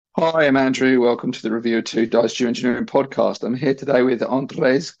Hi, I'm Andrew. Welcome to the Review of Two Dice Geoengineering podcast. I'm here today with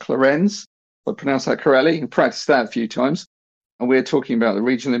Andres Clarens. If I pronounce that correctly, I practiced that a few times. And we're talking about the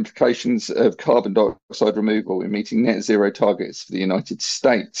regional implications of carbon dioxide removal in meeting net zero targets for the United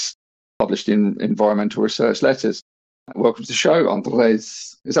States, published in Environmental Research Letters. Welcome to the show,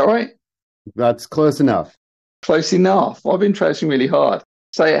 Andres. Is that right? That's close enough. Close enough. I've been tracing really hard.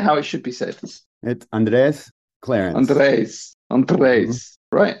 Say it how it should be said. It's Andres Clarens. Andres.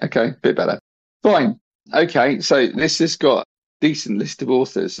 Right. Okay. Bit better. Fine. Okay. So this has got a decent list of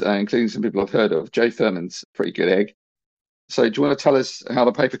authors, including some people I've heard of. Jay Furman's a pretty good egg. So do you want to tell us how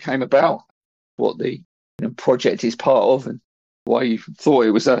the paper came about, what the project is part of, and why you thought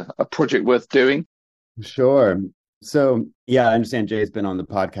it was a project worth doing? Sure. So, yeah, I understand Jay's been on the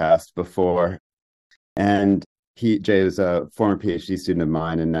podcast before. And Jay is a former PhD student of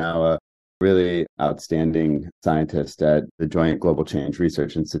mine and now a really outstanding scientist at the Joint Global Change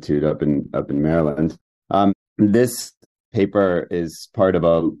Research Institute up in Maryland. This paper is part of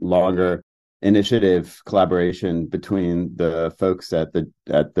a longer initiative collaboration between the folks at the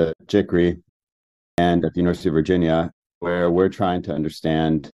JICRI and at the University of Virginia, where we're trying to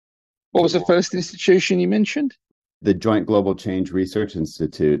understand. What was the first institution you mentioned? The Joint Global Change Research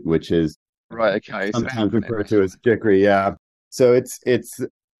Institute, which is right. Okay, sometimes referred to as JICRI. Yeah, so it's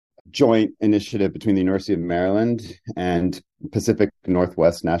joint initiative between the University of Maryland and Pacific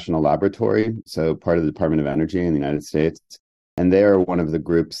Northwest National Laboratory, so part of the Department of Energy in the United States. And they are one of the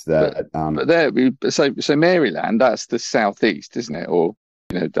groups that. So Maryland, that's the southeast, isn't it? Or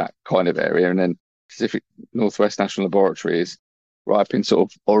that kind of area, and then Pacific Northwest National Laboratory is right up in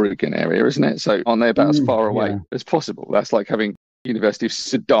sort of Oregon area, isn't it? So aren't they about as far away as possible? That's like having University of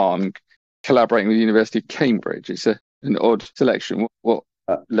Sudan collaborating with the University of Cambridge. It's an odd selection. What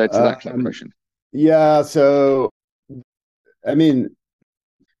led to that collaboration? Yeah, so I mean,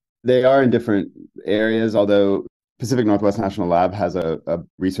 they are in different areas, although Pacific Northwest National Lab has a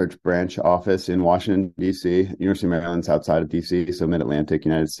research branch office in Washington, D.C. University of Maryland's outside of D.C., so mid-Atlantic,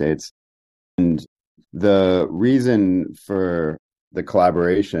 United States. And the reason for the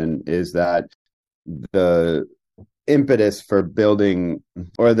collaboration is that the impetus for building,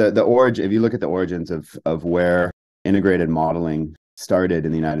 or the origin, if you look at the origins of where integrated modeling started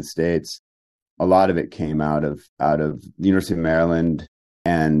in the United States, a lot of it came out of the University of Maryland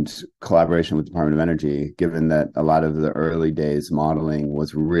and collaboration with the Department of Energy, given that a lot of the early days modeling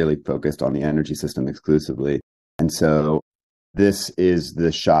was really focused on the energy system exclusively. And so this is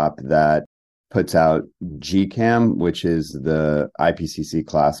the shop that puts out GCAM, which is the IPCC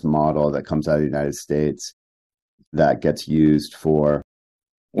class model that comes out of the United States that gets used for.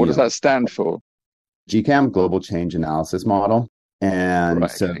 What does that stand for? GCAM, Global Change Analysis Model. And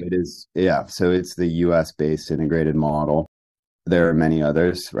right, so it is, so it's the US based integrated model. There are many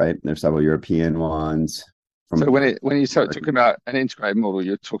others, right? There's several European ones. So when you start talking about an integrated model,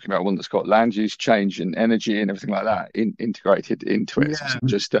 you're talking about one that's got land use change and energy and everything like that integrated into it. Yeah. So it's not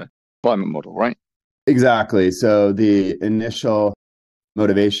just a climate model, right? Exactly. So the initial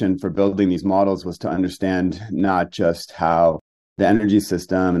motivation for building these models was to understand not just how the energy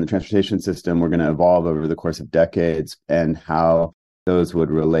system and the transportation system were going to evolve over the course of decades and how those would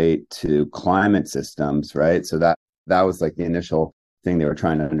relate to climate systems, right? So that was like the initial thing they were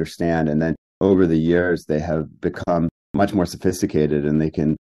trying to understand. And then over the years, they have become much more sophisticated and they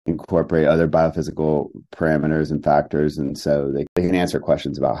can incorporate other biophysical parameters and factors. And so they can answer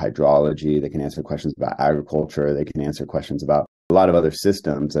questions about hydrology, they can answer questions about agriculture, they can answer questions about a lot of other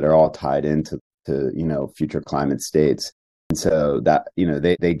systems that are all tied into future climate states. And so that,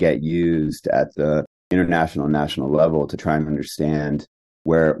 they get used at the international and national level to try and understand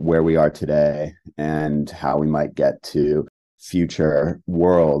where we are today and how we might get to future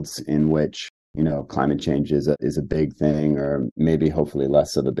worlds in which, climate change is a big thing, or maybe hopefully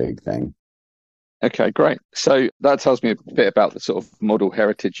less of a big thing. Okay, great. So that tells me a bit about the sort of model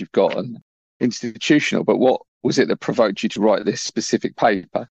heritage you've got and institutional, but what was it that provoked you to write this specific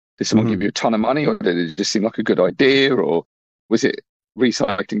paper? Did someone give you a ton of money, or did it just seem like a good idea, or was it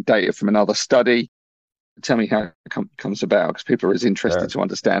recycling data from another study? Tell me how it comes about, because people are as interested to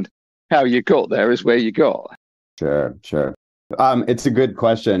understand how you got there as where you got. Sure. It's a good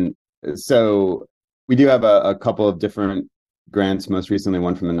question. So we do have a couple of different grants, most recently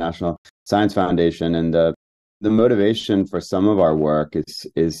one from the National Science Foundation. And the motivation for some of our work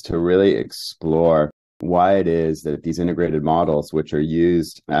is to really explore why it is that these integrated models, which are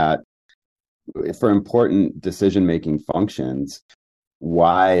used for important decision-making functions,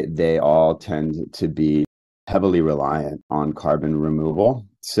 why they all tend to be heavily reliant on carbon removal.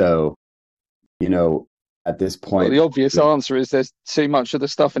 So, at this Well, point. the obvious answer is there's too much of the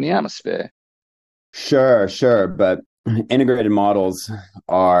stuff in the atmosphere. Sure. But integrated models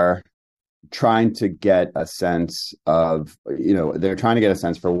are trying to get a sense of, they're trying to get a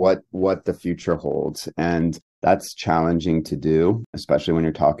sense for what the future holds. And that's challenging to do, especially when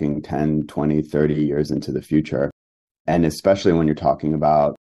you're talking 10, 20, 30 years into the future. And especially when you're talking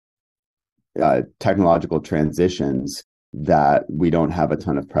about technological transitions that we don't have a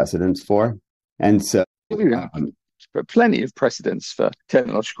ton of precedence for. And so but plenty of precedents for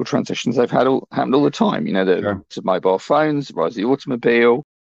technological transitions. They've happened all the time. The Sure. mobile phones, the rise of the automobile.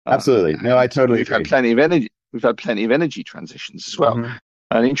 Absolutely. No, I totally We've agree. had plenty of energy. We've had plenty of energy transitions as well. Mm-hmm.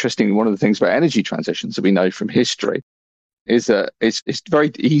 And interestingly, one of the things about energy transitions that we know from history is that it's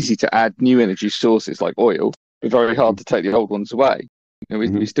very easy to add new energy sources like oil, but very hard to take the old ones away.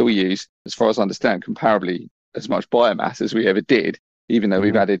 We still use, as far as I understand, comparably as much biomass as we ever did, even though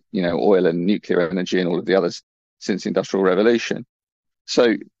we've added, oil and nuclear energy and all of the others since the Industrial Revolution.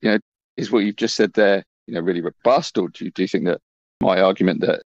 So, is what you've just said there, really robust, or do you think that my argument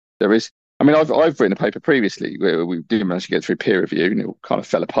that there is? I mean, I've written a paper previously where we didn't manage to get through peer review, and it kind of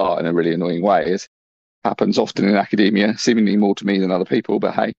fell apart in a really annoying way, as happens often in academia, seemingly more to me than other people.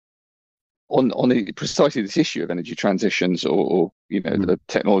 But hey, on precisely this issue of energy transitions, or the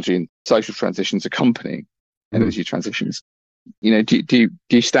technology and social transitions accompanying energy transitions, do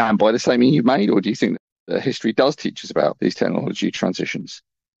you stand by the statement you've made, or do you think that history does teach us about these technology transitions?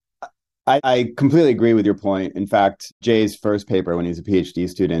 I completely agree with your point. In fact, Jay's first paper, when he was a PhD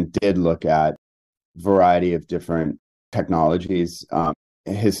student, did look at a variety of different technologies,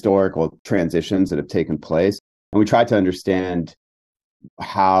 historical transitions that have taken place. And we tried to understand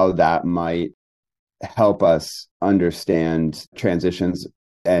how that might help us understand transitions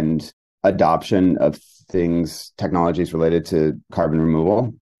and adoption of technologies related to carbon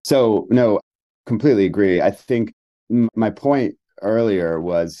removal. So, no, completely agree. I think my point earlier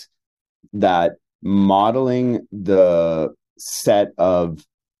was that modeling the set of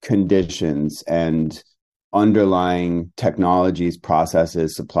conditions and underlying technologies,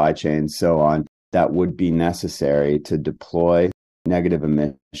 processes, supply chains, so on, that would be necessary to deploy negative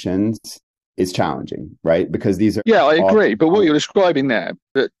emissions is challenging, right? Because these are I agree. But what you're describing there,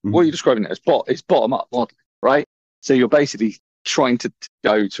 is bottom up model, right? So you're basically trying to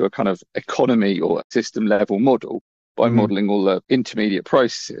go to a kind of economy or system level model by modeling all the intermediate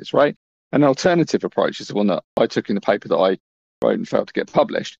processes, right? An alternative approach is the one that I took in the paper that I wrote and failed to get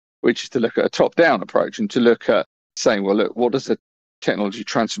published, which is to look at a top-down approach and to look at saying, well, look, what does a technology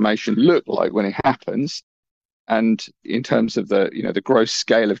transformation look like when it happens? And in terms of the gross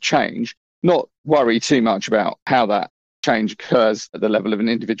scale of change, not worry too much about how that change occurs at the level of an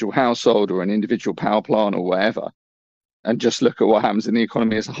individual household or an individual power plant or whatever, and just look at what happens in the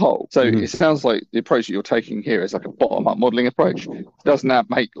economy as a whole. So it sounds like the approach that you're taking here is like a bottom-up modeling approach. Doesn't that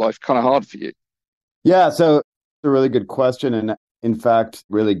make life kind of hard for you? Yeah, so it's a really good question. And in fact,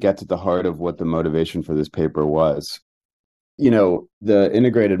 really gets at the heart of what the motivation for this paper was. The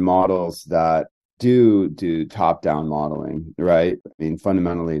integrated models that do top-down modeling, right? I mean,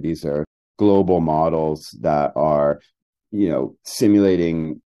 fundamentally, these are global models that are,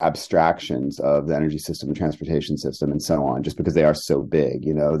 simulating abstractions of the energy system and transportation system and so on, just because they are so big.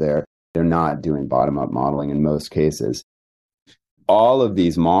 They're not doing bottom-up modeling in most cases. All of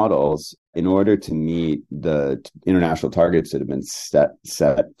these models, in order to meet the international targets that have been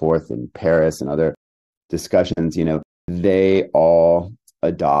set forth in Paris and other discussions, they all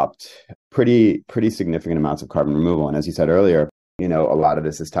adopt pretty significant amounts of carbon removal. And as you said earlier, a lot of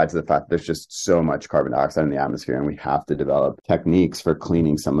this is tied to the fact that there's just so much carbon dioxide in the atmosphere, and we have to develop techniques for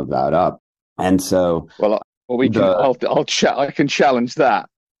cleaning some of that up. And so, I can challenge that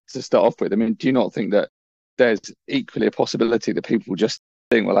to start off with. I mean, do you not think that there's equally a possibility that people will just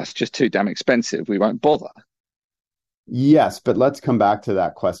think, well, that's just too damn expensive, we won't bother? Yes, but let's come back to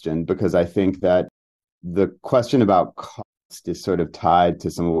that question, because I think that the question about cost is sort of tied to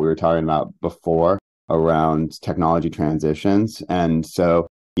some of what we were talking about before around technology transitions. And so,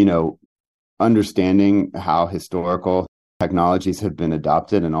 understanding how historical technologies have been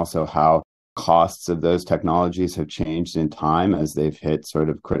adopted and also how costs of those technologies have changed in time as they've hit sort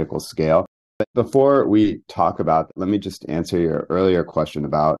of critical scale. But before we talk about, let me just answer your earlier question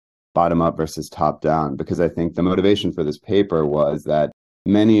about bottom up versus top down, because I think the motivation for this paper was that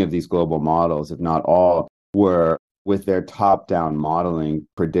many of these global models, if not all, were with their top-down modeling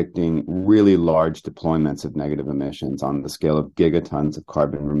predicting really large deployments of negative emissions on the scale of gigatons of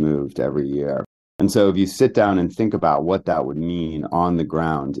carbon removed every year. And so if you sit down and think about what that would mean on the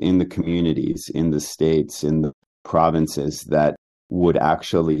ground, in the communities, in the states, in the provinces that would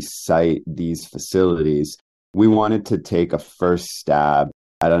actually site these facilities, we wanted to take a first stab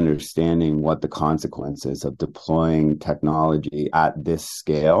at understanding what the consequences of deploying technology at this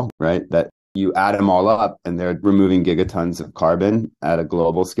scale, right? That you add them all up and they're removing gigatons of carbon at a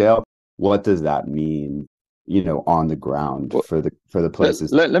global scale. What does that mean, on the ground for the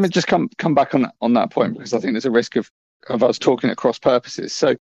places? Let me just come back on that point, because I think there's a risk of us talking at cross purposes.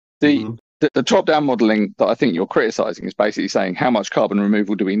 So the top-down modeling that I think you're criticizing is basically saying how much carbon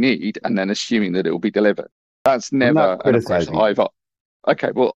removal do we need, and then assuming that it will be delivered. That's never an approach that I've.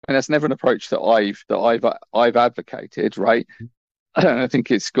 Okay, well, and that's never an approach that I've advocated, right? I think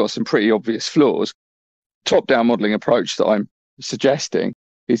it's got some pretty obvious flaws. Top-down modeling approach that I'm suggesting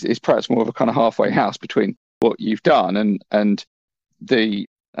is perhaps more of a kind of halfway house between what you've done and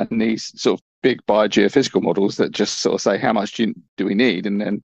these sort of big biogeophysical models that just sort of say how much do we need, and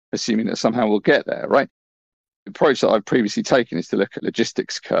then assuming that somehow we'll get there, right? The approach that I've previously taken is to look at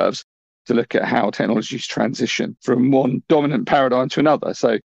logistics curves, to look at how technologies transition from one dominant paradigm to another.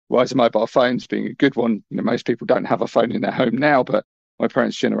 So rise of mobile phones being a good one. Most people don't have a phone in their home now, but my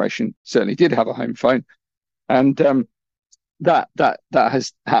parents' generation certainly did have a home phone, and that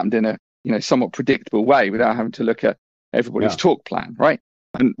has happened in a somewhat predictable way without having to look at everybody's talk plan, right?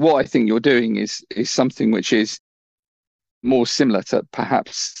 And what I think you're doing is something which is more similar to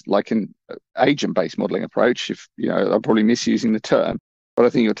perhaps like an agent-based modeling approach. I'm probably misusing the term, but I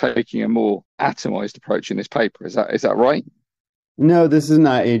think you're taking a more atomized approach in this paper. Is that right? No, this is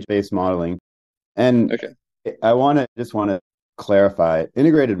not age-based modeling. And okay. I want to clarify,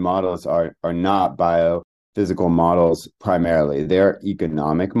 integrated models are not biophysical models primarily. They're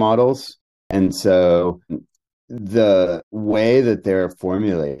economic models. And so the way that they're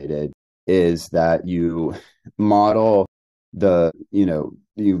formulated is that you model the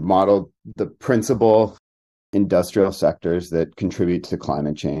principal industrial sectors that contribute to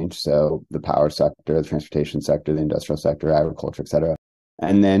climate change. So the power sector, the transportation sector, the industrial sector, agriculture, et cetera.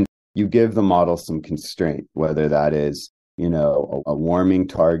 And then you give the model some constraint, whether that is, a warming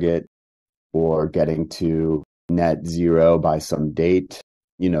target or getting to net zero by some date.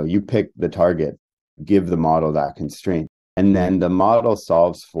 You pick the target, give the model that constraint. And then the model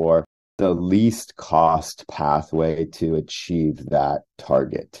solves for the least cost pathway to achieve that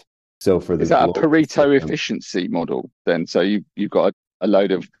target. So is that a Pareto efficiency model then? So you've got a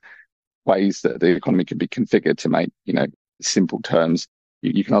load of ways that the economy can be configured to make, simple terms.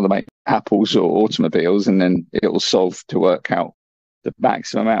 You can either make apples or automobiles, and then it will solve to work out the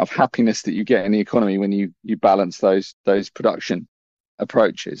maximum amount of happiness that you get in the economy when you balance those production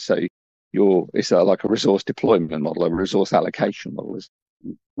approaches. So it's like a resource deployment model, a resource allocation model is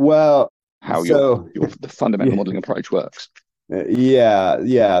how the fundamental modeling approach works.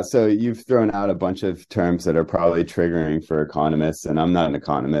 Yeah. So you've thrown out a bunch of terms that are probably triggering for economists, and I'm not an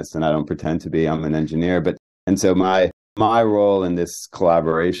economist, and I don't pretend to be. I'm an engineer, and so my role in this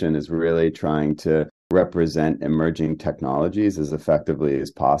collaboration is really trying to represent emerging technologies as effectively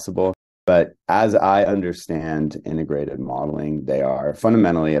as possible. But as I understand integrated modeling, they are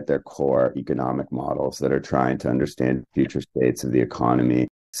fundamentally at their core economic models that are trying to understand future states of the economy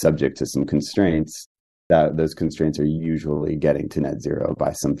subject to some constraints. That those constraints are usually getting to net zero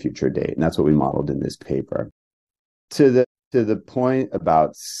by some future date. And that's what we modeled in this paper. To the point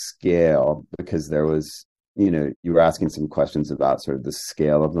about scale, because there was, you were asking some questions about sort of the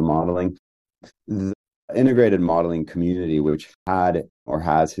scale of the modeling. The integrated modeling community, which had or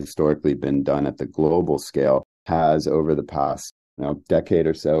has historically been done at the global scale, has over the past decade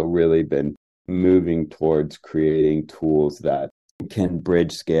or so really been moving towards creating tools that can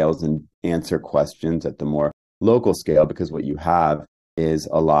bridge scales and answer questions at the more local scale, because what you have is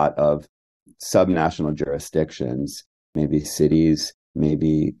a lot of subnational jurisdictions, maybe cities,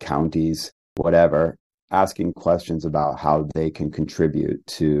 maybe counties, whatever, asking questions about how they can contribute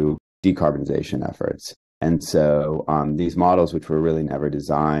to decarbonization efforts. And so these models, which were really never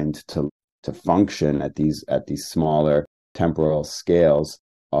designed to function at these smaller temporal scales,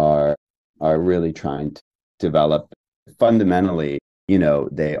 are really trying to develop. Fundamentally,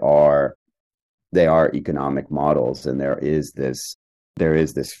 they are economic models, and there is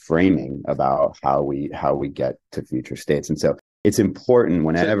this framing about how we get to future states. And so it's important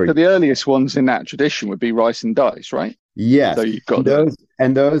whenever. So the earliest ones in that tradition would be rice and dice, right? Yes. So you've got those,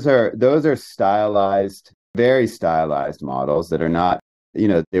 and those are stylized, very stylized models that are not,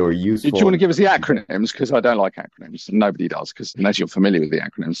 they were useful. Do you want to give us the acronyms? Because I don't like acronyms, and nobody does, because unless you're familiar with the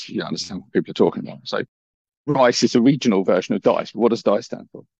acronyms, you understand what people are talking about. So rice is a regional version of dice. What does dice stand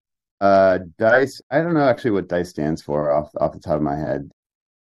for? Dice, I don't know actually what dice stands for off the top of my head.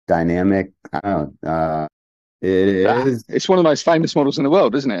 Dynamic, I don't know. It is It's one of the most famous models in the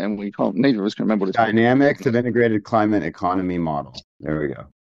world, isn't it? And neither of us can remember what it's called. Dynamics of Integrated Climate Economy Model. There we go.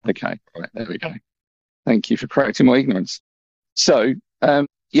 Okay, right, there we go. Thank you for correcting my ignorance. So,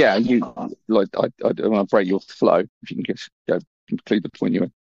 yeah, I don't want to break your flow. If you can go conclude the point you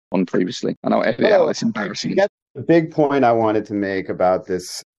were on previously, and I'll edit out this embarrassing. The big point I wanted to make about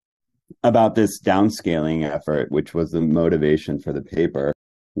this downscaling effort, which was the motivation for the paper,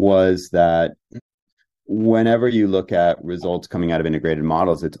 was that whenever you look at results coming out of integrated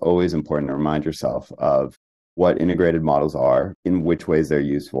models, it's always important to remind yourself of what integrated models are, in which ways they're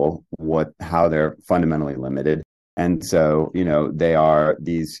useful, how they're fundamentally limited. And so, they are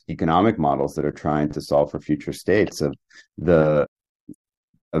these economic models that are trying to solve for future states of the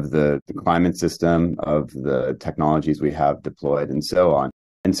climate system, of the technologies we have deployed, and so on.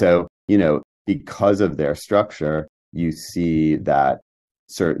 And so, because of their structure, you see that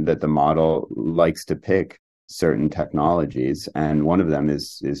the model likes to pick certain technologies, and one of them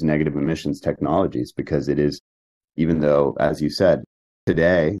is negative emissions technologies, because it is, even though, as you said,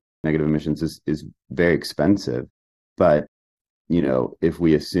 today negative emissions is very expensive, but if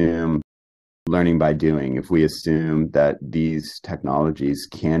we assume learning by doing, if we assume that these technologies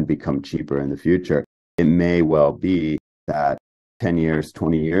can become cheaper in the future, it may well be that 10 years,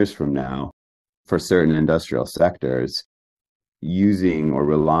 20 years from now, for certain industrial sectors, using or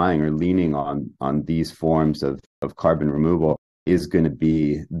relying or leaning on these forms of carbon removal is going to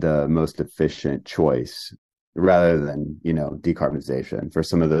be the most efficient choice, rather than decarbonization for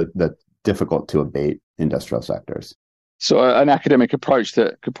some of the difficult to abate industrial sectors. So an academic approach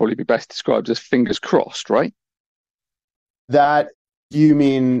that could probably be best described as fingers crossed, right? Do you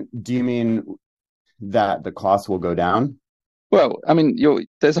mean that the costs will go down? Well, I mean,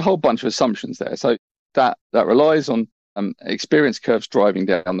 there's a whole bunch of assumptions there. So that relies on experience curves driving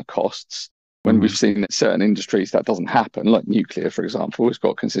down the costs. When we've seen that certain industries that doesn't happen, like nuclear, for example, it's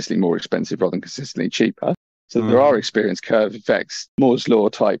got consistently more expensive rather than consistently cheaper. So there are experience curve effects, Moore's law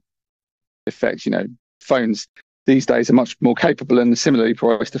type effects. Phones these days are much more capable and similarly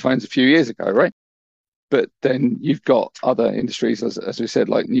priced to phones a few years ago, right? But then you've got other industries, as we said,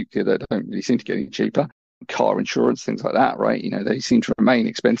 like nuclear, that don't really seem to get any cheaper. Car insurance, things like that, right? They seem to remain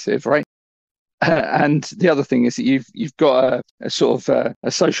expensive, right? And the other thing is that you've got a sort of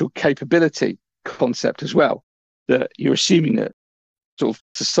a social capability concept as well, that you're assuming that sort of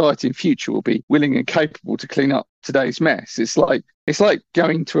society in future will be willing and capable to clean up today's mess. It's like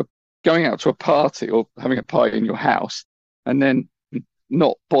going out to a party or having a party in your house and then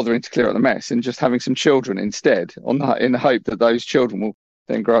not bothering to clear up the mess and just having some children instead, in the hope that those children will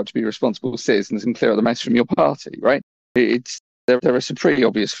then grow up to be responsible citizens and clear up the mess from your party, right? There are some pretty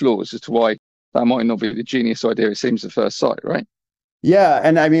obvious flaws as to why that might not be the genius idea it seems at first sight, right? Yeah,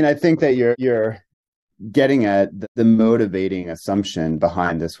 and I mean, I think that you're getting at the motivating assumption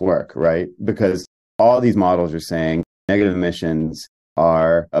behind this work, right? Because all these models are saying negative emissions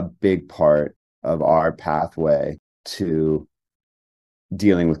are a big part of our pathway to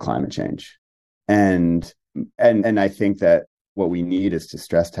dealing with climate change. And I think that what we need is to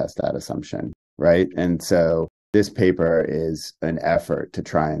stress test that assumption, right? And so this paper is an effort to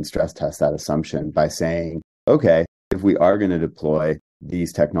try and stress test that assumption by saying, okay, if we are going to deploy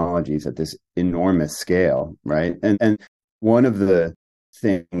these technologies at this enormous scale, right? And one of the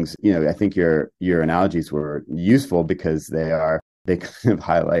things, I think your analogies were useful because they kind of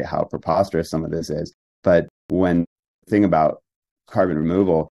highlight how preposterous some of this is. But the thing about carbon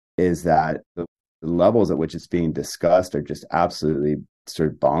removal is that the levels at which it's being discussed are just absolutely sort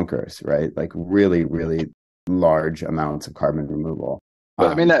of bonkers, right? Like really, really large amounts of carbon removal.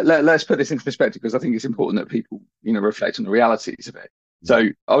 But I mean, let's put this into perspective, because I think it's important that people, reflect on the realities of it. So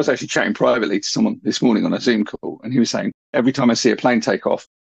I was actually chatting privately to someone this morning on a Zoom call, and he was saying, every time I see a plane take off,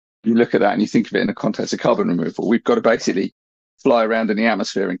 you look at that and you think of it in the context of carbon removal. We've got to basically fly around in the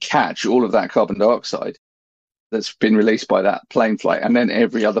atmosphere and catch all of that carbon dioxide that's been released by that plane flight, and then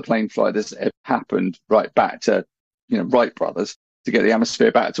every other plane flight that's ever happened right back to, Wright brothers, to get the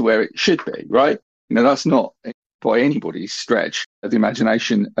atmosphere back to where it should be, right? That's not by anybody's stretch of the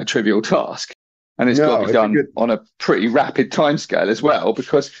imagination a trivial task. And it's got to be done on a pretty rapid timescale as well,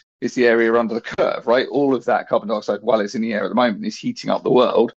 because it's the area under the curve, right? All of that carbon dioxide, while it's in the air at the moment, is heating up the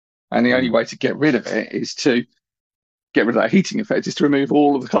world. And the only way to get rid of it is to get rid of that heating effect, is to remove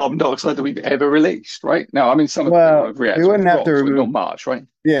all of the carbon dioxide that we've ever released, right? Now, I mean, some of the people react, we wouldn't have to remove, not much, right?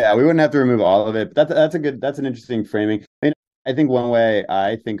 Yeah, we wouldn't have to remove all of it. But that's an interesting framing. I think one way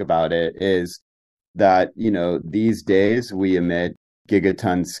I think about it is that, these days we emit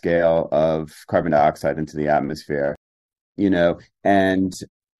gigaton scale of carbon dioxide into the atmosphere, and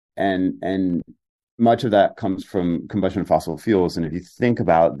much of that comes from combustion of fossil fuels. And if you think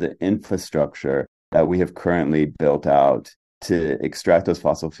about the infrastructure that we have currently built out to extract those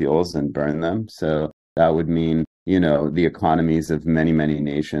fossil fuels and burn them, so that would mean, the economies of many, many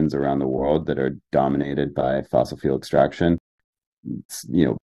nations around the world that are dominated by fossil fuel extraction,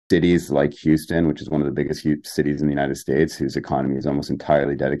 cities like Houston, which is one of the biggest cities in the United States, whose economy is almost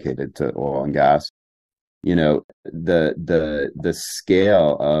entirely dedicated to oil and gas. The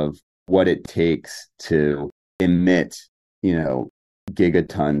scale of what it takes to emit,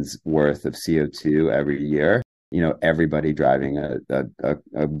 gigatons worth of CO2 every year. Everybody driving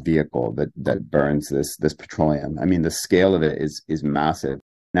a vehicle that burns this petroleum. I mean, the scale of it is massive.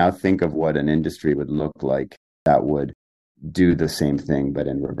 Now think of what an industry would look like that would do the same thing, but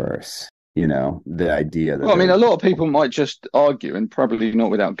in reverse. The idea that. Well, I mean, a lot of people might just argue, and probably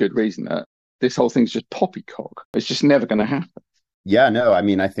not without good reason, that this whole thing's just poppycock. It's just never going to happen. Yeah, no, I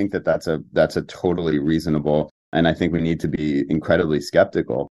mean, I think that's a totally reasonable, and I think we need to be incredibly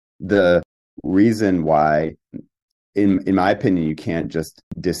skeptical. The reason why, in my opinion, you can't just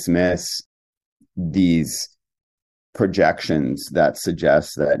dismiss these projections that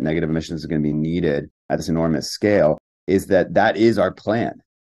suggest that negative emissions are going to be needed at this enormous scale is that is our plan,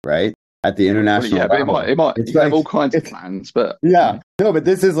 right? At the international level. But it might have all kinds of plans, but no, but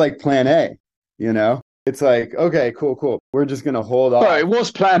this is like plan A, It's like, okay, cool. We're just going to hold off. Well, it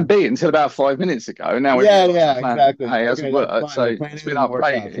was plan B until about 5 minutes ago. And now exactly. A hasn't worked. So it's been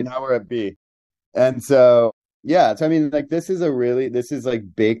upgraded. So now we're at B. And so, I mean, like, this is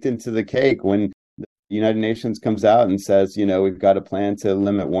like baked into the cake when the United Nations comes out and says, we've got a plan to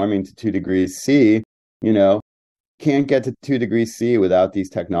limit warming to 2 degrees C, can't get to 2 degrees C without these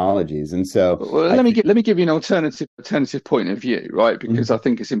technologies. And so let me give you an alternative point of view, right? Because I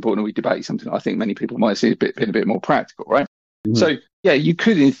think it's important we debate something I think many people might see being a bit more practical, right? So you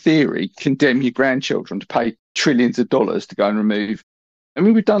could in theory condemn your grandchildren to pay trillions of dollars to go and remove. I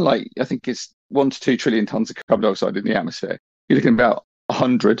mean, we've done I think it's 1 to 2 trillion tons of carbon dioxide in the atmosphere. You're looking at about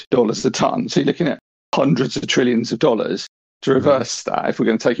 $100 a ton. So you're looking at hundreds of trillions of dollars to reverse that if we're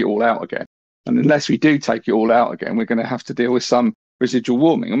going to take it all out again. And unless we do take it all out again, we're going to have to deal with some residual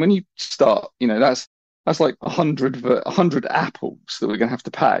warming. And when you start, that's like 100 apples that we're going to have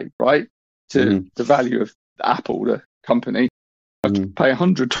to pay, right? To the value of Apple, the company, have to pay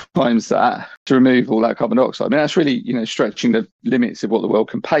 100 times that to remove all that carbon dioxide. I mean, that's really, stretching the limits of what the world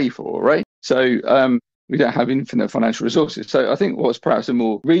can pay for, right? So we don't have infinite financial resources. So I think what's perhaps a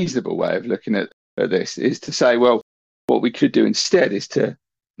more reasonable way of looking at this is to say, well, what we could do instead is to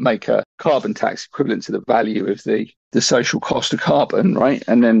make a carbon tax equivalent to the value of the social cost of carbon, right?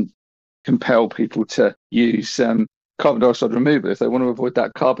 And then compel people to use carbon dioxide removal if they want to avoid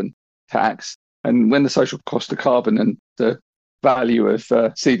that carbon tax. And when the social cost of carbon and the value of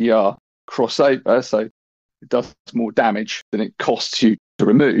CDR cross over, so it does more damage than it costs you to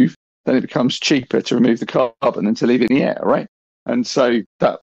remove, then it becomes cheaper to remove the carbon than to leave it in the air, right? And so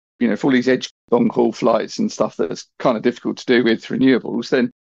that, for all these edge long-haul flights and stuff that's kind of difficult to do with renewables, then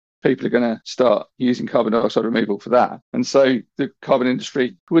people are going to start using carbon dioxide removal for that. And so the carbon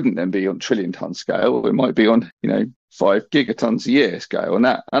industry wouldn't then be on trillion-ton scale. It might be on, 5 gigatons a year scale, and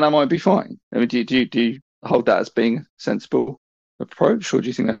that might be fine. I mean, do you hold that as being a sensible approach, or do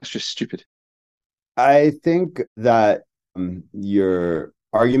you think that's just stupid? I think that your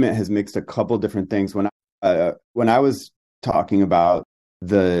argument has mixed a couple different things. When I was talking about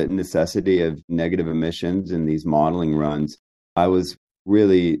the necessity of negative emissions in these modeling runs, I was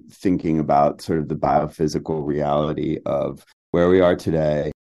really thinking about sort of the biophysical reality of where we are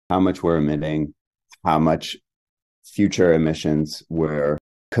today, how much we're emitting, how much future emissions we're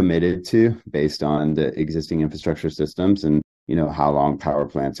committed to based on the existing infrastructure systems, and how long power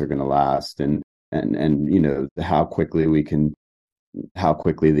plants are going to last, and how quickly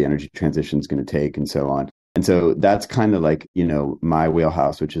the energy transition is going to take, and so on. And so that's kind of like my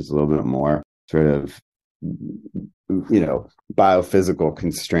wheelhouse, which is a little bit more sort of biophysical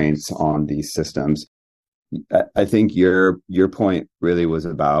constraints on these systems. I think your point really was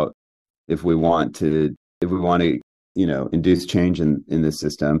about if we want to induce change in the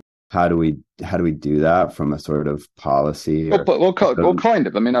system, how do we do that from a sort of policy? Well, kind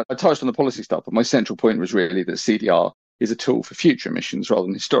of. I mean, I touched on the policy stuff, but my central point was really that CDR is a tool for future emissions rather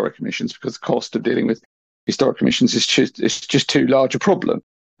than historic emissions, because the cost of dealing with historic emissions is just too large a problem.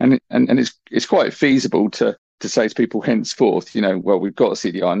 And it's quite feasible to say to people henceforth, well, we've got a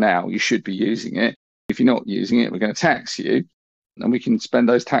CDR now, you should be using it. If you're not using it, we're going to tax you, and we can spend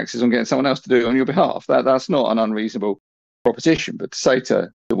those taxes on getting someone else to do it on your behalf. That's not an unreasonable proposition. But to say to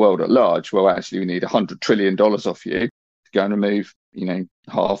the world at large, well, actually, we need $100 trillion off you to go and remove,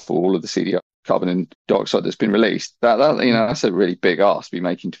 half or all of the CDR carbon dioxide that's been released. That's a really big ask to be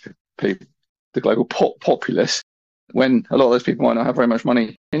making to people, the global populace, when a lot of those people might not have very much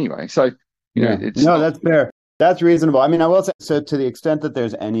money anyway. So, that's fair. That's reasonable. I mean, I will say, so to the extent that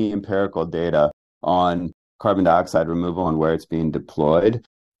there's any empirical data on carbon dioxide removal and where it's being deployed,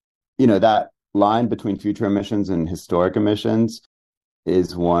 that line between future emissions and historic emissions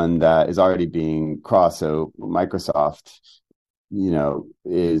is one that is already being crossed. So Microsoft,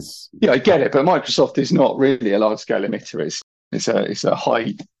 is... Yeah, I get it, but Microsoft is not really a large-scale emitter. It's a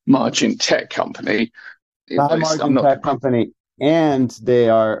high-margin tech company. High-margin tech company, and they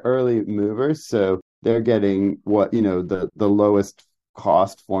are early movers, so they're getting the lowest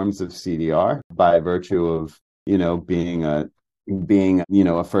cost forms of CDR by virtue of being a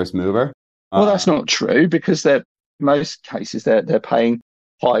first mover. Well, that's not true, because in most cases they're paying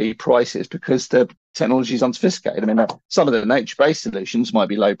high prices because the technology is unsophisticated. I mean, some of the nature-based solutions might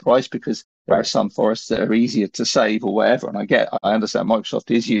be low price because there are some forests that are easier to save or whatever. And I understand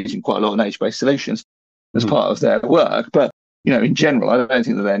Microsoft is using quite a lot of nature-based solutions as part of their work, but in general, I don't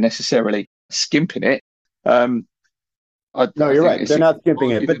think that they're necessarily skimping it. No, you're right. They're not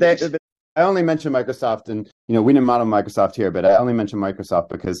skimping it, but I only mention Microsoft, and we didn't model Microsoft here, but I only mention Microsoft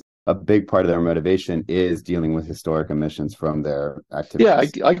because a big part of their motivation is dealing with historic emissions from their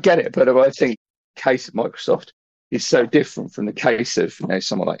activities. Yeah, I get it, but I think the case of Microsoft is so different from the case of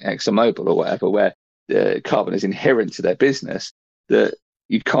someone like ExxonMobil or whatever, where the carbon is inherent to their business, that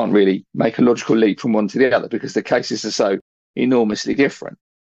you can't really make a logical leap from one to the other because the cases are so enormously different.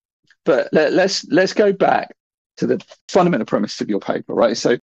 But let's go back to the fundamental premise of your paper, right?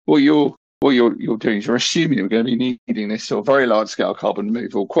 So what you're doing is you're assuming we're going to be needing this sort of very large scale carbon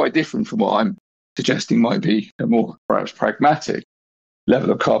removal, quite different from what I'm suggesting might be a more perhaps pragmatic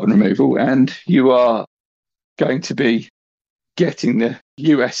level of carbon removal. And you are going to be getting the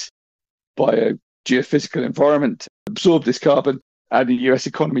US geophysical environment to absorb this carbon and the US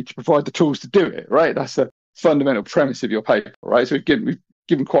economy to provide the tools to do it, right? That's the fundamental premise of your paper, right? So we've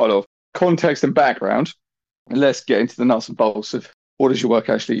given quite a lot of context and background. And let's get into the nuts and bolts of what does your work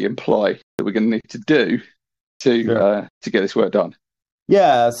actually imply that we're going to need to do to get this work done.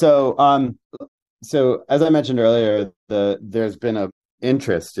 Yeah. So as I mentioned earlier, there's been an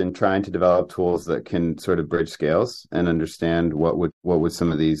interest in trying to develop tools that can sort of bridge scales and understand what would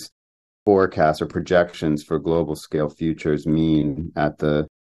some of these forecasts or projections for global scale futures mean at the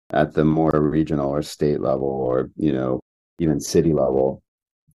more regional or state level or even city level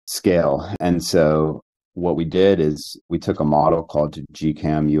scale. And so what we did is we took a model called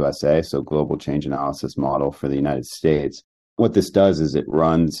GCAM USA, so Global Change Analysis Model for the United States. What this does is it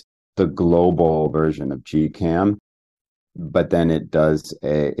runs the global version of GCAM, but then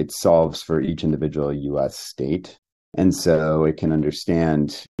it solves for each individual US state. And so it can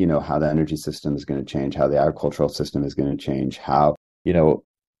understand, how the energy system is going to change, how the agricultural system is going to change, how, the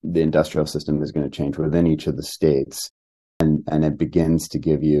industrial system is going to change within each of the states. And it begins to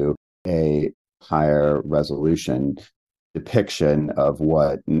give you a higher resolution depiction of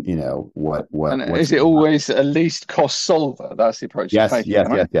what. And is it always a least cost solver? That's the approach. Yes.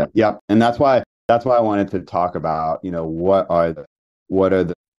 And that's why I wanted to talk about, what are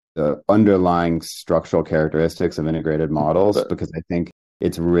the underlying structural characteristics of integrated models, because I think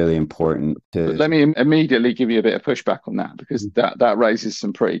it's really important to... Let me immediately give you a bit of pushback on that, because that raises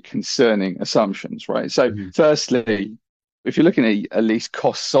some pretty concerning assumptions, right? So firstly, if you're looking at a least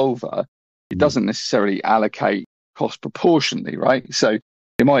cost solver, it doesn't necessarily allocate cost proportionally, right? So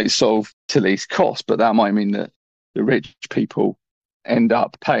it might solve to least cost, but that might mean that the rich people end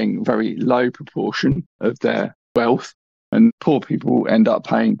up paying a very low proportion of their wealth, and poor people end up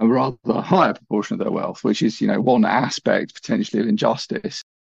paying a rather higher proportion of their wealth, which is, one aspect potentially of injustice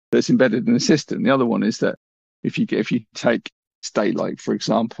that's embedded in the system. The other one is that if you take a state like, for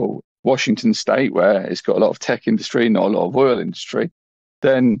example, Washington State, where it's got a lot of tech industry, not a lot of oil industry,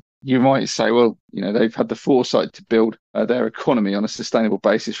 then you might say, well, they've had the foresight to build their economy on a sustainable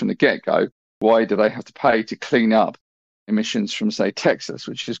basis from the get-go. Why do they have to pay to clean up emissions from, say, Texas,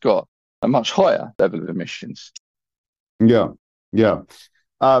 which has got a much higher level of emissions? Yeah.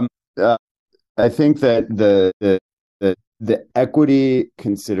 I think that the equity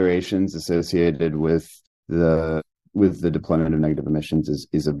considerations associated with the deployment of negative emissions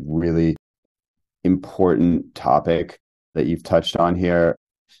is a really important topic that you've touched on here.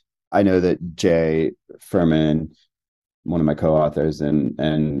 I know that Jay Furman, one of my co-authors,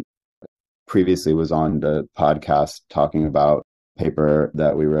 and previously was on the podcast talking about a paper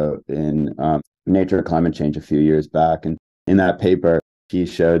that we wrote in Nature Climate Change a few years back. And in that paper, he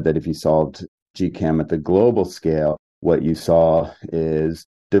showed that if you solved GCAM at the global scale, what you saw is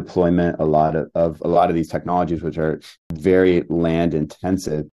deployment, a lot of these technologies, which are very land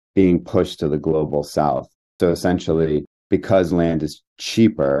intensive, being pushed to the global south. So essentially, because land is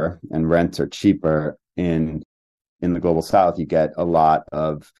cheaper and rents are cheaper in the global south, you get a lot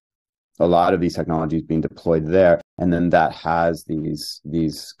of these technologies being deployed there, and then that has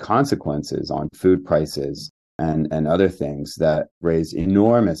these consequences on food prices and other things that raise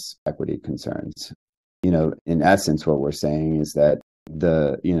enormous equity concerns. In essence, what we're saying is that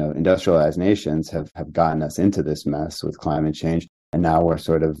the industrialized nations have gotten us into this mess with climate change, and now we're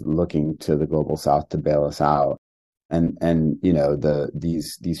sort of looking to the global south to bail us out. And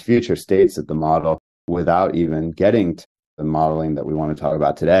these future states that the model, without even getting to the modeling that we want to talk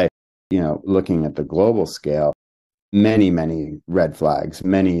about today, looking at the global scale, many red flags,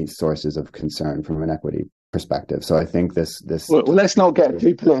 many sources of concern from an equity perspective. So I think this. Well, let's not get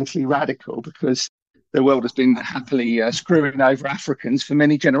too politically radical, because the world has been happily screwing over Africans for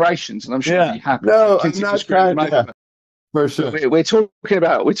many generations, and I'm sure you're happy to continue screwing them over. For sure. We're talking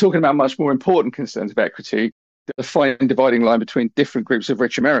about much more important concerns of equity, the fine dividing line between different groups of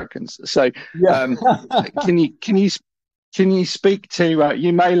rich Americans. So, can you speak to?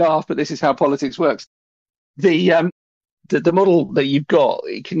 You may laugh, but this is how politics works. The model that you've got.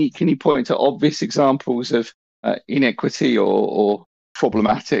 Can you point to obvious examples of inequity or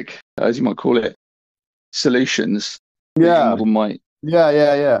problematic, as you might call it, solutions? Yeah. Model might.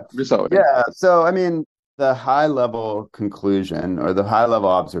 Result. Yeah. So I mean, the high level conclusion or the high level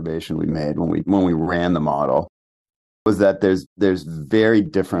observation we made when we ran the model was that there's very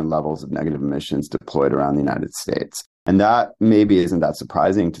different levels of negative emissions deployed around the United States. And that maybe isn't that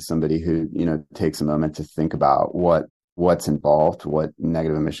surprising to somebody who, takes a moment to think about what's involved, what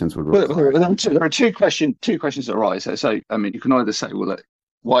negative emissions would require. There are two questions that arise. So, I mean, you can either say, well,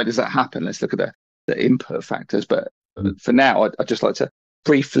 why does that happen? Let's look at the input factors. But for now, I'd just like to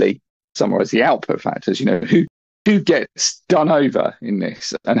briefly summarize the output factors. Who gets done over in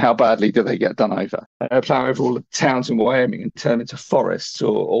this, and how badly do they get done over? Plow over all the towns in Wyoming and turn into forests,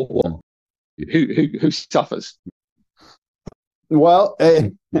 or what? Who suffers? Well,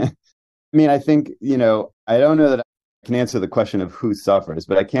 I mean, I think, I don't know that I can answer the question of who suffers,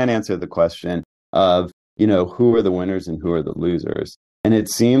 but I can answer the question of, who are the winners and who are the losers. And it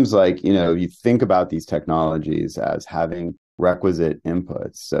seems like, you think about these technologies as having requisite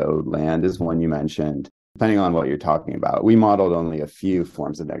inputs. So land is one you mentioned. Depending on what you're talking about, we modeled only a few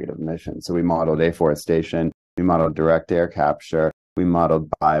forms of negative emissions. So we modeled afforestation, we modeled direct air capture, we modeled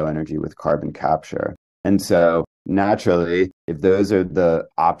bioenergy with carbon capture. And so naturally, if those are the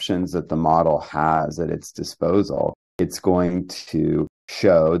options that the model has at its disposal, it's going to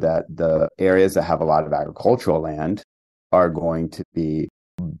show that the areas that have a lot of agricultural land are going to be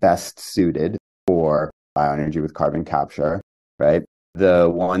best suited for bioenergy with carbon capture, right? The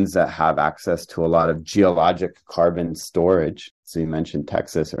ones that have access to a lot of geologic carbon storage. So you mentioned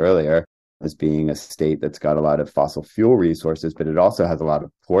Texas earlier as being a state that's got a lot of fossil fuel resources, but it also has a lot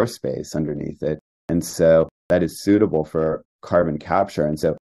of pore space underneath it. And so that is suitable for carbon capture. And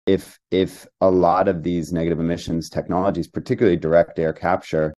so if a lot of these negative emissions technologies, particularly direct air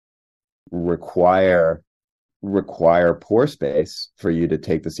capture, require pore space for you to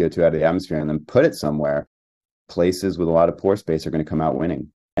take the CO2 out of the atmosphere and then put it somewhere, places with a lot of pore space are going to come out winning.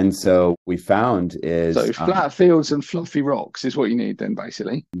 And so we found is flat fields and fluffy rocks is what you need then,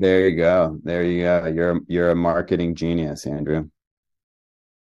 basically. There you go. You're a marketing genius, Andrew.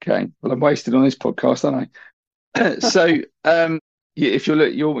 Okay. Well, I'm wasted on this podcast, aren't I? So if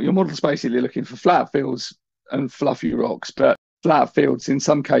your model's basically looking for flat fields and fluffy rocks, but flat fields in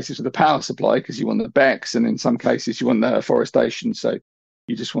some cases with a power supply because you want the BECCS, and in some cases you want the afforestation. So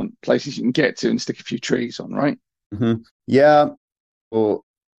you just want places you can get to and stick a few trees on, right? Mm-hmm. Yeah. Well,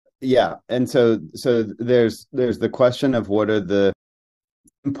 yeah. And so there's the question of what are the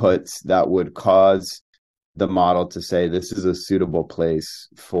inputs that would cause the model to say this is a suitable place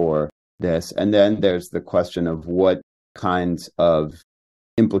for this. And then there's the question of what kinds of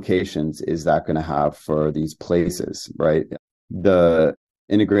implications is that going to have for these places, right? The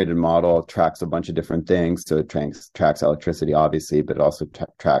integrated model tracks a bunch of different things. So it tracks electricity, obviously, but it also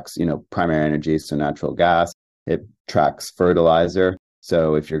tracks, primary energy, so natural gas. It tracks fertilizer.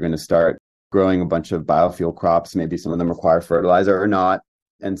 So if you're going to start growing a bunch of biofuel crops, maybe some of them require fertilizer or not.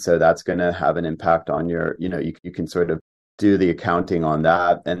 And so that's going to have an impact on your, you can sort of do the accounting on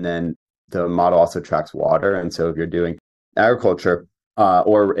that. And then the model also tracks water. And so if you're doing agriculture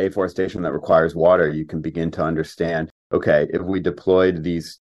or afforestation that requires water, you can begin to understand, okay, if we deployed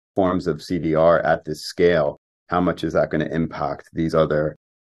these forms of CDR at this scale, how much is that going to impact these other,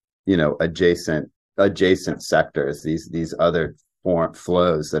 adjacent sectors, these other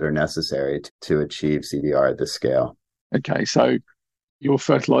flows that are necessary to achieve CDR at this scale. Okay, so your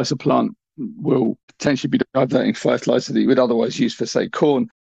fertilizer plant will potentially be diverting fertilizer that you would otherwise use for, say, corn,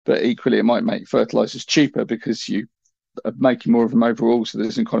 but equally it might make fertilizers cheaper because you are making more of them overall. So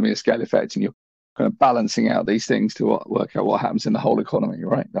there's an economy of scale effect, and you're kind of balancing out these things to work out what happens in the whole economy,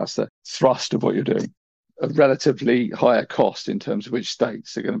 right? That's the thrust of what you're doing. A relatively higher cost in terms of which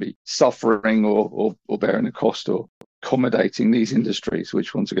states are going to be suffering or bearing the cost or accommodating these industries,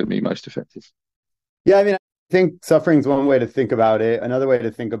 which ones are going to be most effective. Yeah, I mean, I think suffering is one way to think about it. Another way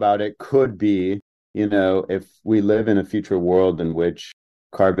to think about it could be, if we live in a future world in which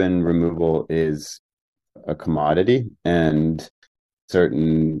carbon removal is a commodity and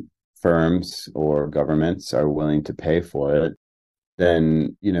certain firms or governments are willing to pay for it,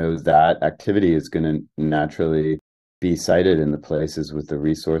 then, that activity is going to naturally be sited in the places with the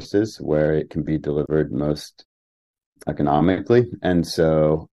resources where it can be delivered most economically. And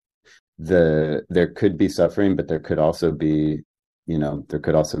so there could be suffering, but there could also be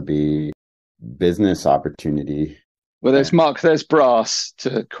business opportunity. Well, there's brass,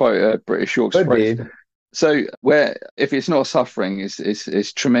 to quote a British Yorkshire phrase. So where, if it's not suffering,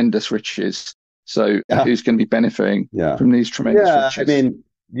 is tremendous riches. So who's going to be benefiting from these tremendous riches? I mean,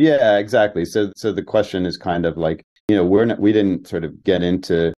 yeah, exactly. So the question is kind of like, we didn't sort of get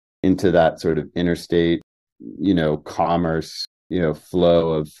into that sort of interstate, commerce,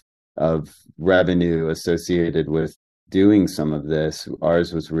 flow of revenue associated with doing some of this.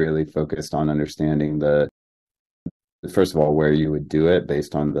 Ours was really focused on understanding first of all, where you would do it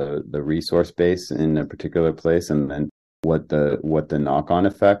based on the resource base in a particular place, and then what the knock-on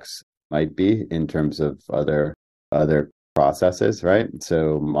effects might be in terms of other processes, right?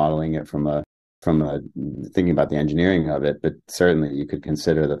 So modeling it from a thinking about the engineering of it, but certainly you could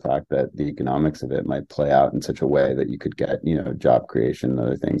consider the fact that the economics of it might play out in such a way that you could get, job creation and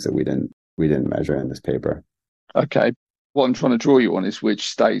other things that we didn't measure in this paper. Okay. What I'm trying to draw you on is which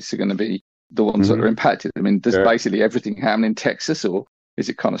states are going to be the ones that are impacted. I mean, does basically everything happen in Texas, or is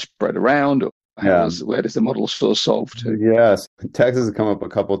it kind of spread around, or where does the model sort of solve to? Yes, Texas has come up a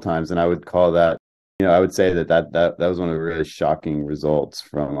couple of times, and I would call that, I would say that was one of the really shocking results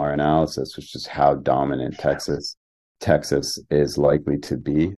from our analysis, which is how dominant Texas is likely to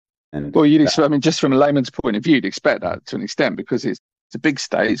be. And well, I mean, just from a layman's point of view, you'd expect that to an extent, because it's a big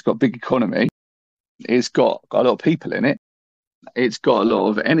state, it's got a big economy, it's got a lot of people in it, it's got a lot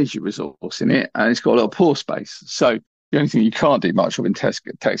of energy resource in it, and it's got a lot of pore space. So the only thing you can't do much of in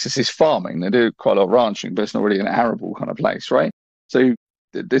Texas is farming. They do quite a lot of ranching, but it's not really an arable kind of place, right? So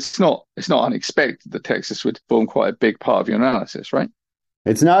it's not unexpected that Texas would form quite a big part of your analysis, right?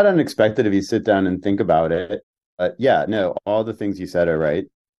 It's not unexpected if you sit down and think about it. All the things you said are right.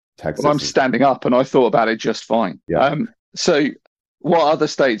 Texas. Well, I'm standing up, and I thought about it just fine. Yeah. So what other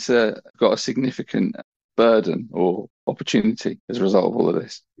states have got a significant burden or opportunity as a result of all of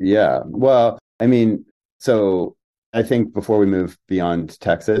this? Yeah. Well, I mean, so I think before we move beyond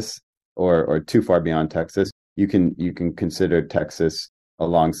Texas or too far beyond Texas, you can consider Texas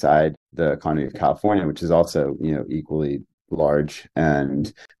alongside the economy of California, which is also, equally large.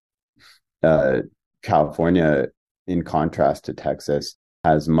 And California, in contrast to Texas,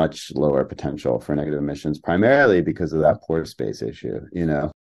 has much lower potential for negative emissions, primarily because of that pore space issue.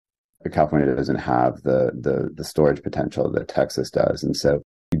 California doesn't have the storage potential that Texas does, and so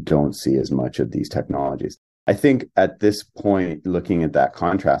you don't see as much of these technologies. I think at this point, looking at that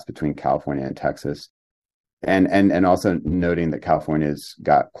contrast between California and Texas, and also noting that California's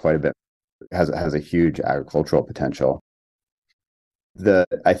got quite a bit, has a huge agricultural potential.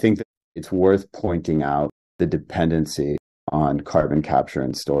 I think that it's worth pointing out the dependency on carbon capture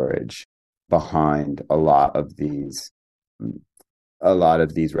and storage behind a lot of these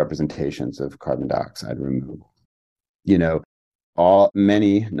representations of carbon dioxide removal.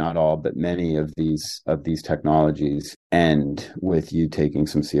 Not all, but many of these technologies end with you taking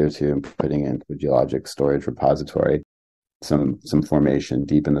some CO2 and putting it into a geologic storage repository, some formation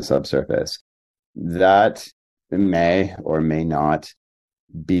deep in the subsurface. That may or may not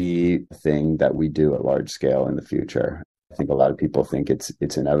be a thing that we do at large scale in the future. I think a lot of people think it's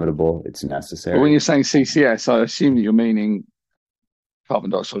inevitable, it's necessary. But when you're saying CCS, I assume that you're meaning carbon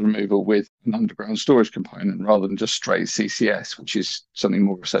dioxide removal with an underground storage component rather than just straight CCS, which is something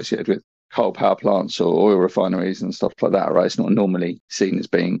more associated with coal power plants or oil refineries and stuff like that, right? It's not normally seen as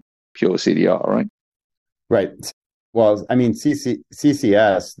being pure CDR, right? Right. Well, I mean,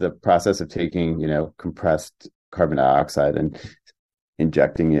 CCS, the process of taking, compressed carbon dioxide and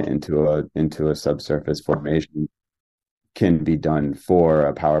injecting it into a subsurface formation, can be done for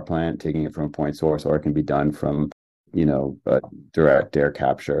a power plant, taking it from a point source, or it can be done from a direct air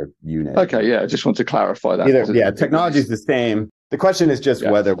capture unit. Okay, yeah, I just want to clarify that. Technology is the same. The question is just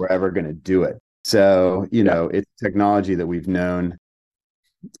whether we're ever going to do it. So, it's technology that we've known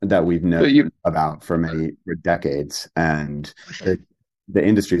about for decades, and the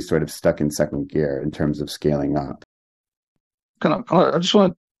industry is sort of stuck in second gear in terms of scaling up. I just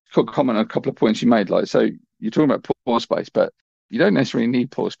want to comment on a couple of points you made. Like, so you're talking about pore space, but you don't necessarily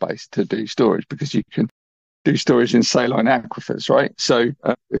need pore space to do storage, because you can do storage in saline aquifers, right? So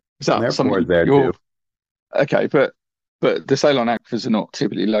is that something there too? Okay, but the saline aquifers are not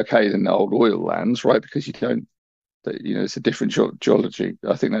typically located in the old oil lands, right? Because you don't, it's a different geology.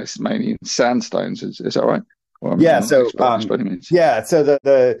 I think that's mainly in sandstones. Is that right?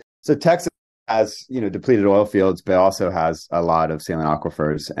 So Texas has depleted oil fields, but also has a lot of saline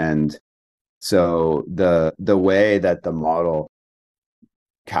aquifers, and so the way that the model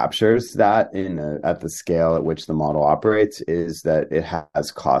captures that at the scale at which the model operates is that it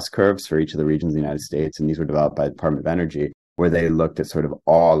has cost curves for each of the regions of the United States, and these were developed by the Department of Energy, where they looked at sort of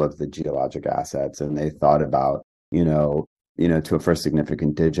all of the geologic assets, and they thought about to a first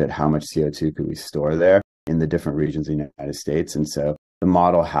significant digit, how much CO2 could we store there in the different regions of the United States. And so the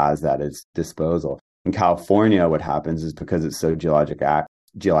model has that at its disposal. In California, what happens is, because it's so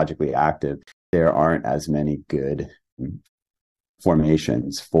geologically active, there aren't as many good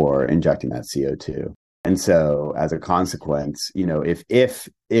formations for injecting that CO2. And so as a consequence, if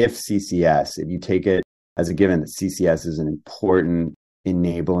CCS, if you take it as a given that CCS is an important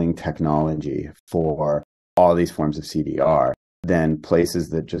enabling technology for all these forms of CDR, then places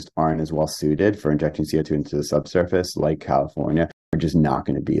that just aren't as well suited for injecting CO2 into the subsurface, like California, are just not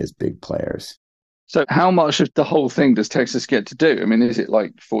going to be as big players. So how much of the whole thing does Texas get to do? I mean, is it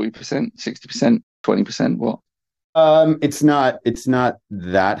like 40%, 60%, 20%? What? It's not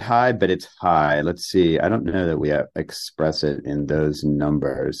that high, but it's high. Let's see. I don't know that we express it in those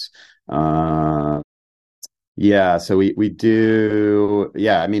numbers. So we do.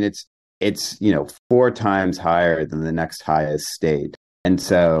 Yeah, I mean, it's 4 times higher than the next highest state, and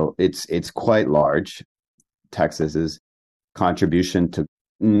so it's quite large. Texas's contribution to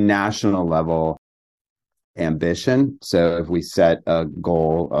national level ambition. So if we set a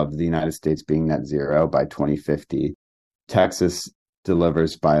goal of the United States being net zero by 2050, Texas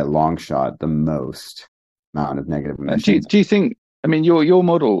delivers by a long shot the most amount of negative emissions. Do you think, I mean, your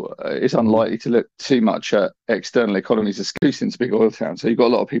model is unlikely to look too much at external economies of scale into big oil towns. So you've got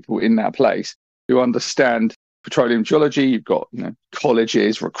a lot of people in that place who understand petroleum geology. You've got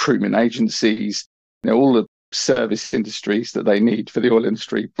colleges, recruitment agencies, all the service industries that they need for the oil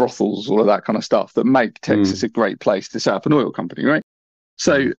industry, brothels, all of that kind of stuff that make Texas a great place to set up an oil company, right?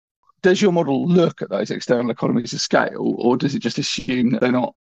 So does your model look at those external economies of scale, or does it just assume that they're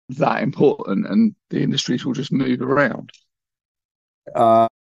not that important and the industries will just move around?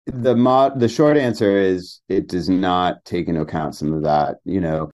 The short answer is it does not take into account some of that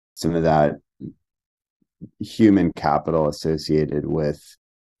human capital associated with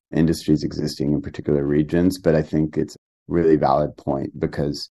industries existing in particular regions. But I think it's a really valid point,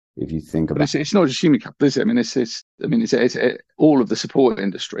 because if you think about it's not just human capital, is it? I mean, it's all of the support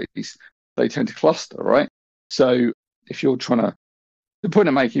industries, they tend to cluster, right? So if you're trying to, the point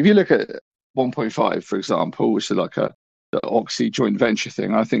I'm making, if you look at 1.5, for example, which is like the Oxy joint venture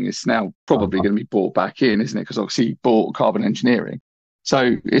thing, I think it's now probably going to be bought back in, isn't it? Because Oxy bought Carbon Engineering.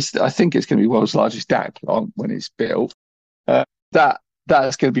 So I think it's going to be world's largest DAG plant when it's built.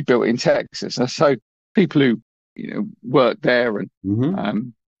 That's going to be built in Texas. And so people who work there and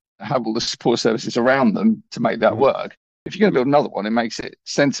have all the support services around them to make that work. If you're going to build another one, it makes it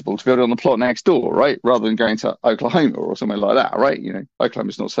sensible to build it on the plot next door, right? Rather than going to Oklahoma or somewhere like that, right?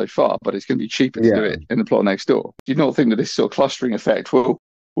 Oklahoma's not so far, but it's going to be cheaper to do it in the plot next door. Do you not think that this sort of clustering effect will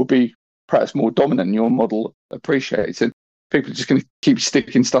be perhaps more dominant than your model appreciates? And people are just going to keep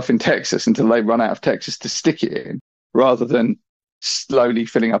sticking stuff in Texas until they run out of Texas to stick it in, rather than slowly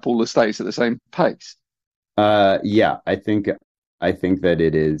filling up all the states at the same pace. I think that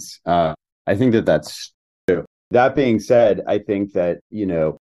it is. I think that that's true. That being said, I think that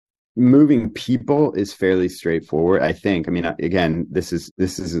moving people is fairly straightforward. I mean, again, this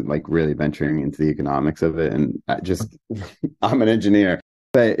isn't like really venturing into the economics of it, and I'm an engineer,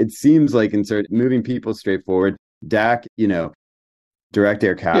 but it seems like moving people straightforward. DAC, direct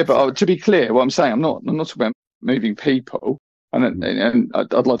air capture. Yeah, but to be clear, what I'm saying, I'm not talking about moving people. And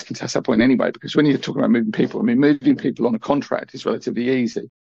I'd like to contest that point anyway, because when you're talking about moving people, I mean, moving people on a contract is relatively easy,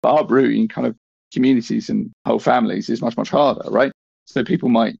 but uprooting kind of communities and whole families is much, much harder, right? So people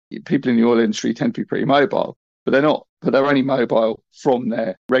in the oil industry tend to be pretty mobile, but they're only mobile from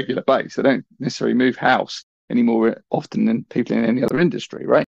their regular base. They don't necessarily move house any more often than people in any other industry,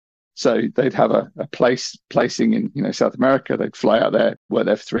 right? So they'd have a placing in, South America. They'd fly out there, work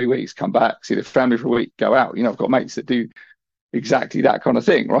there for 3 weeks, come back, see their family for a week, go out. I've got mates that do exactly that kind of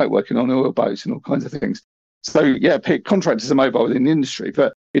thing, right? Working on oil boats and all kinds of things. So yeah, contractors are mobile within the industry,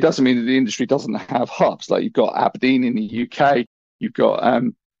 but it doesn't mean that the industry doesn't have hubs. Like you've got Aberdeen in the UK, you've got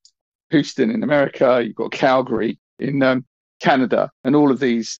Houston in America, you've got Calgary in Canada, and all of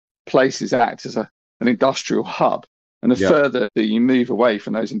these places act as an industrial hub. And the further that you move away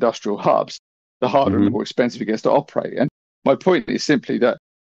from those industrial hubs, the harder and the more expensive it gets to operate. And my point is simply that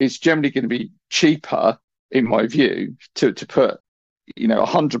it's generally going to be cheaper, in my view, to put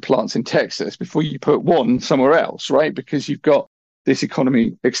 100 plants in Texas before you put one somewhere else, right? Because you've got this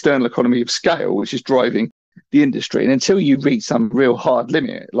external economy of scale, which is driving the industry. And until you reach some real hard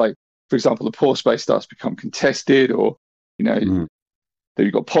limit, like, for example, the pore space starts to become contested, or, that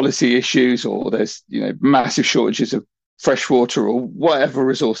you've got policy issues, or there's, massive shortages of fresh water or whatever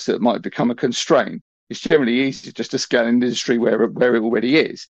resource that might become a constraint, it's generally easier just to scale an industry where it already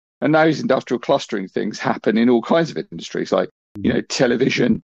is. And those industrial clustering things happen in all kinds of industries, like,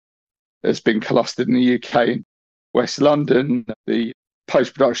 television has been clustered in the UK, in West London. The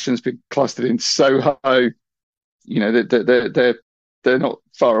post-production has been clustered in Soho. They're not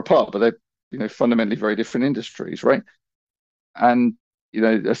far apart, but they're, fundamentally very different industries, right? And,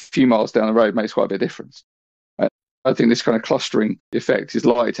 a few miles down the road makes quite a bit of difference. I think this kind of clustering effect is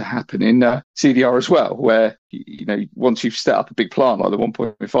likely to happen in CDR as well, where, once you've set up a big plant like the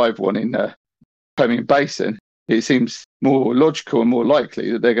 1.5 one in Permian Basin, it seems more logical and more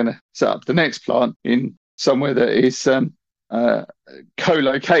likely that they're going to set up the next plant in somewhere that is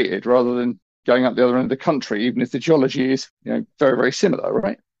co-located rather than going up the other end of the country, even if the geology is, very, very similar,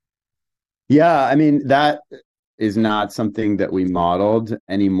 right? Yeah, I mean, that is not something that we modeled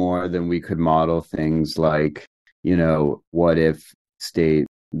any more than we could model things like, what if state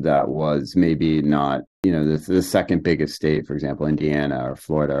that was maybe not, the second biggest state, for example, Indiana or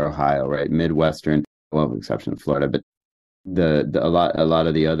Florida or Ohio, right? Midwestern, well, with the exception of Florida, but a lot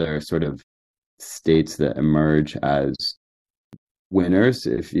of the other sort of states that emerge as winners,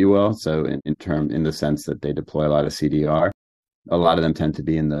 if you will. So in the sense that they deploy a lot of CDR, a lot of them tend to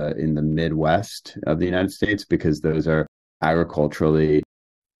be in the Midwest of the United States, because those are agriculturally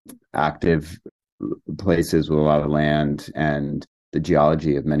active places with a lot of land, and the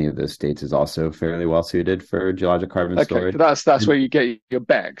geology of many of those states is also fairly well suited for geologic carbon storage. That's where you get your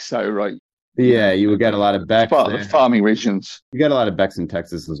BECCS, so right. Yeah, you would get a lot of BECCS. Part of the farming regions. You get a lot of BECCS in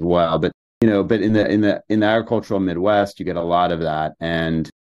Texas as well, but but in the agricultural Midwest, you get a lot of that, and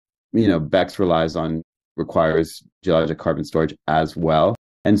BECCS requires geologic carbon storage as well.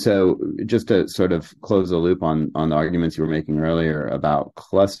 And so, just to sort of close the loop on the arguments you were making earlier about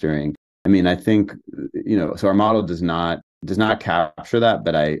clustering, I mean, I think so our model does not capture that,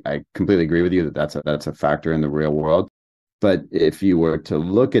 but I completely agree with you that that's a factor in the real world. But if you were to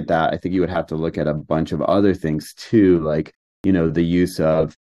look at that, I think you would have to look at a bunch of other things too, like the use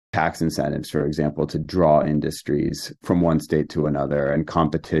of tax incentives, for example, to draw industries from one state to another, and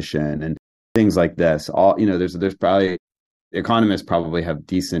competition and things like this. All there's probably economists probably have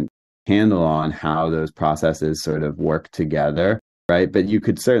decent handle on how those processes sort of work together, right? But you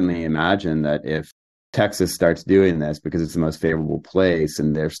could certainly imagine that if Texas starts doing this because it's the most favorable place,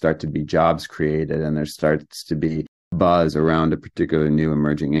 and there start to be jobs created, and there starts to be buzz around a particular new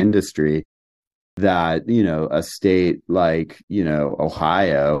emerging industry, that a state like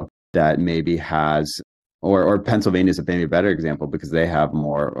Ohio that maybe has, or Pennsylvania is maybe a better example, because they have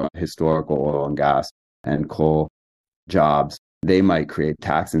more historical oil and gas and coal jobs. They might create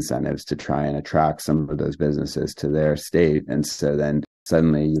tax incentives to try and attract some of those businesses to their state. And so then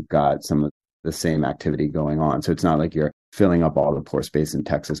suddenly you've got some of the same activity going on. So it's not like you're filling up all the pore space in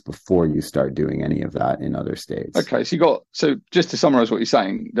Texas before you start doing any of that in other states. Okay, so just to summarize what you're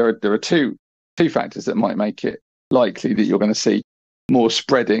saying, there are two factors that might make it likely that you're going to see more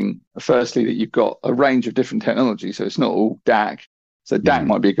spreading. Firstly, that you've got a range of different technologies, so it's not all DAC. So DAC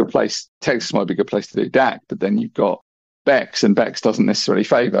might be a good place, Texas might be a good place to do DAC, but then you've got BECCS, and BECCS doesn't necessarily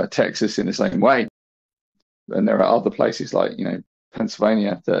favor Texas in the same way. And there are other places like,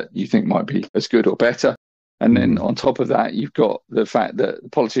 Pennsylvania that you think might be as good or better. And then on top of that, you've got the fact that the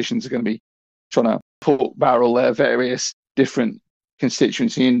politicians are going to be trying to pork barrel their various different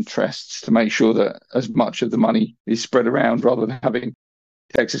constituency interests to make sure that as much of the money is spread around, rather than having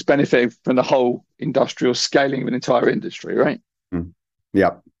Texas benefit from the whole industrial scaling of an entire industry, right?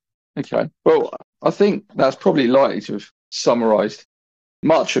 Yeah. Okay. Well, I think that's probably likely to have summarized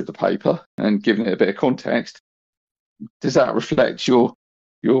much of the paper and given it a bit of context. Does that reflect your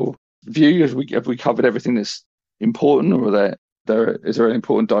view? Have we covered everything that's important, or is there an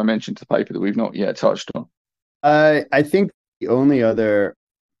important dimension to the paper that we've not yet touched on? I think the only other,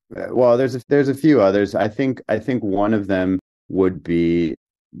 well, there's a few others. I think one of them would be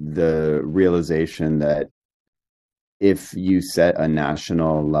the realization that if you set a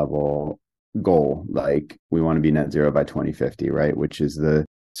national level goal, like we want to be net zero by 2050, right? Which is the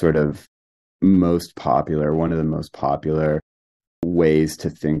sort of one of the most popular ways to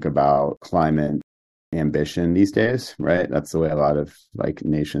think about climate ambition these days, right? That's the way a lot of like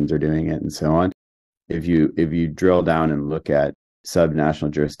nations are doing it and so on. If you drill down and look at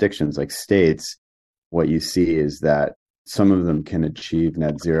subnational jurisdictions like states, what you see is that some of them can achieve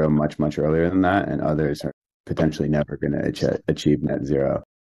net zero much, much earlier than that, and others are potentially never going to achieve net zero.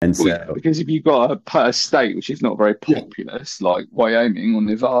 And so, Well, because if you've got a state which is not very populous, like Wyoming or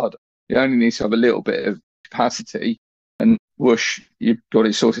Nevada, you only need to have a little bit of capacity, and whoosh, you've got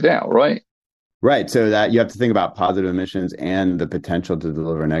it sorted out, right? right. So that you have to think about positive emissions and the potential to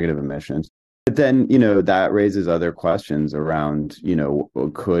deliver negative emissions. But then, that raises other questions around,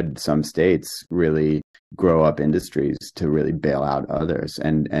 could some states really grow up industries to really bail out others?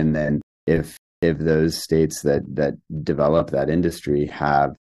 And then if those states that develop that industry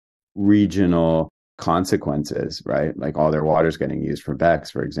have regional consequences, right? Like all their water's getting used for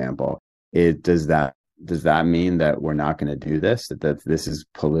BECCS, for example. Does that mean that we're not going to do this? That this is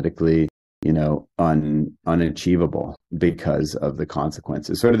politically, unachievable because of the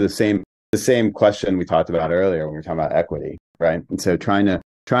consequences? Sort of the same question we talked about earlier when we were talking about equity, right? And so trying to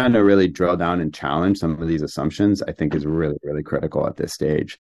really drill down and challenge some of these assumptions, I think, is really, really critical at this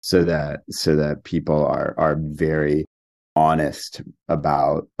stage, so that people are very honest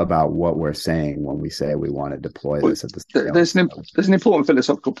about what we're saying when we say we want to deploy this at the scale. There's an important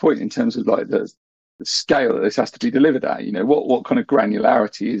philosophical point in terms of like the scale that this has to be delivered at. What kind of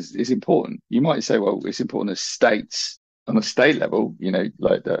granularity is important? You might say, well, it's important as states on a state level,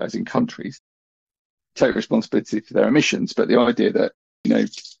 as in countries, take responsibility for their emissions. But the idea that,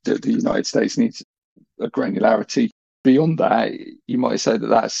 that the United States needs a granularity beyond that, you might say that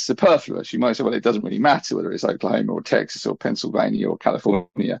that's superfluous. You might say, well, it doesn't really matter whether it's Oklahoma or Texas or Pennsylvania or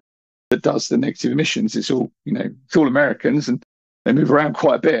California that does the negative emissions. It's all, it's all Americans, and they move around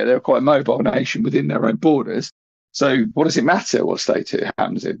quite a bit. They're quite a mobile nation within their own borders. So what does it matter what state it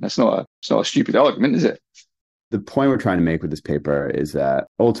happens in? It's not a stupid argument, is it? The point we're trying to make with this paper is that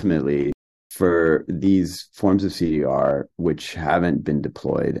ultimately, for these forms of CDR, which haven't been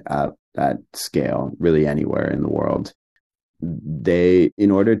deployed at scale really anywhere in the world, in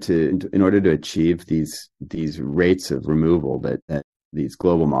order to achieve these rates of removal that these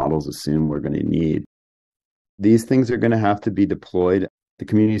global models assume we're going to need, these things are going to have to be deployed at the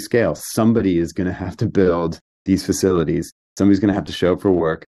community scale. Somebody is going to have to build these facilities. Somebody's going to have to show up for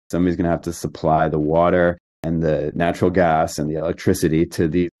work. Somebody's going to have to supply the water and the natural gas and the electricity to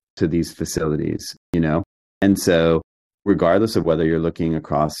these facilities, And so regardless of whether you're looking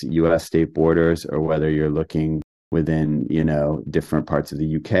across US state borders or whether you're looking within, different parts of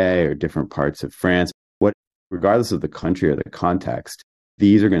the UK or different parts of France, regardless of the country or the context,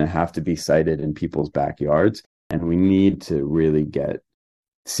 these are going to have to be sited in people's backyards. And we need to really get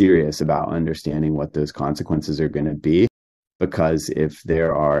serious about understanding what those consequences are going to be. Because if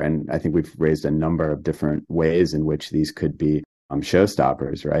there are, and I think we've raised a number of different ways in which these could be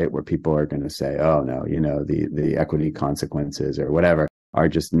showstoppers, right? Where people are going to say, oh no, the equity consequences or whatever are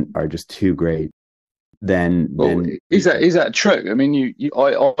just too great. Then is that true? I mean,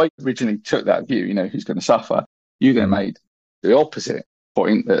 I originally took that view, who's going to suffer. You then made the opposite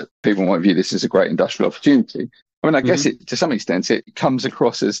point that people might view this as a great industrial opportunity. I mean, I guess it, to some extent, it comes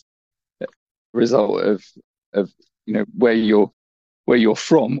across as a result of where you're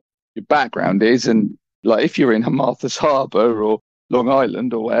from, your background is, and like if you're in Martha's Harbour or Long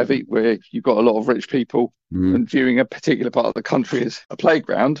Island or wherever, where you've got a lot of rich people and viewing a particular part of the country as a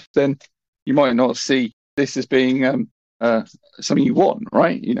playground, then you might not see this as being something you want,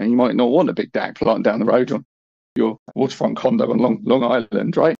 right? You might not want a big DAC plant down the road on your waterfront condo on Long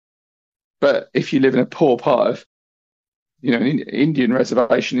Island, right? But if you live in a poor part of, an Indian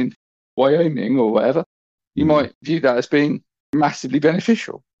reservation in Wyoming or whatever, you might view that as being massively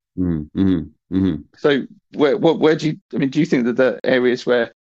beneficial. So where do you think that the areas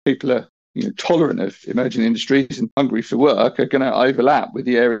where people are tolerant of emerging industries and hungry for work are going to overlap with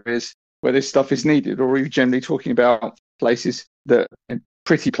the areas where this stuff is needed? Or are we generally talking about places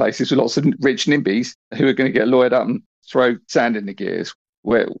pretty places with lots of rich NIMBYs who are going to get lawyered up and throw sand in the gears?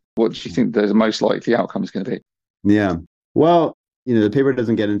 What do you think the most likely outcome is going to be? Yeah, well, the paper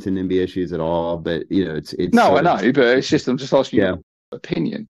doesn't get into NIMBY issues at all, but it's no, I know, but it's just I'm just asking your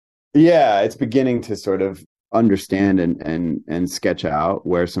opinion. Yeah, it's beginning to sort of understand and sketch out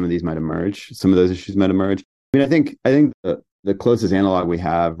where some of these might emerge, some of those issues might emerge. I mean, I think the closest analog we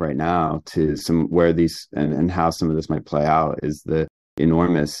have right now to some where these and how some of this might play out is the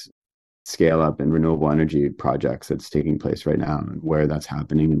enormous scale up in renewable energy projects that's taking place right now, and where that's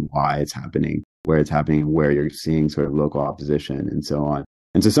happening and why it's happening, where it's happening, where you're seeing sort of local opposition and so on.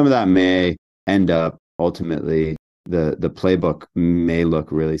 And so some of that may end up ultimately the playbook may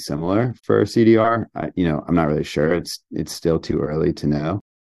look really similar for CDR. I'm not really sure. It's still too early to know.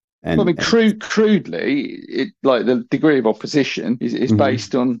 Well, I mean, crudely, like the degree of opposition is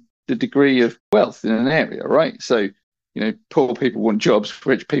based on the degree of wealth in an area, right? So, poor people want jobs,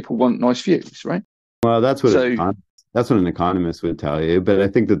 rich people want nice views, right? Well, that's what an economist would tell you. But I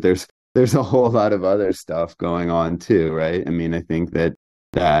think that there's a whole lot of other stuff going on too, right? I mean, I think that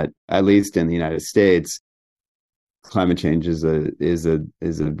at least in the United States, climate change is a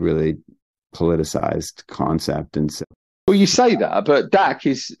really politicized concept, and so. Well, you say that, but DAC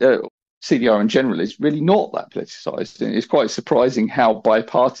is CDR in general is really not that politicized. It's quite surprising how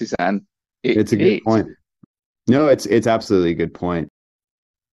bipartisan it's a good point. No, it's absolutely a good point.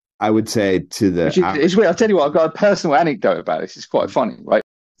 I would say to the it's weird. I'll tell you what, I've got a personal anecdote about this. It's quite funny, right?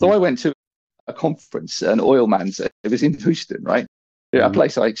 So I went to a conference, an oil man's. It was in Houston, right? A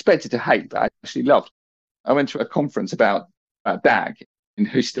place I expected to hate, but I actually loved. I went to a conference about DAG in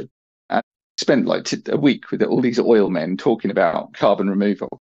Houston. Spent like a week with all these oil men talking about carbon removal,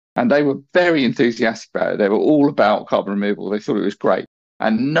 and they were very enthusiastic about it. They were all about carbon removal. They thought it was great,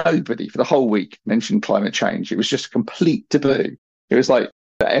 and nobody for the whole week mentioned climate change. It was just a complete taboo. It was like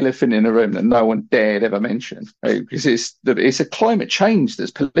the elephant in the room that no one dared ever mention, right? Because it's a climate change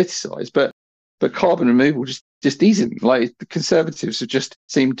that's politicized, but carbon removal just isn't. Like the Conservatives have just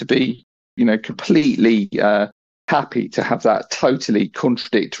seemed to be completely happy to have that totally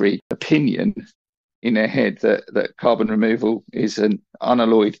contradictory opinion in their head that carbon removal is an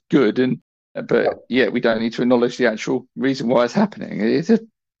unalloyed good, but we don't need to acknowledge the actual reason why it's happening. It's a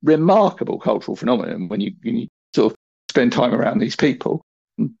remarkable cultural phenomenon when you sort of spend time around these people.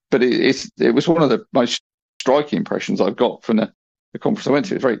 But it was one of the most striking impressions I've got from the conference I went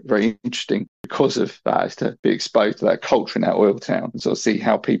to. It's very, very interesting because of that, is to be exposed to that culture in that oil town and sort of see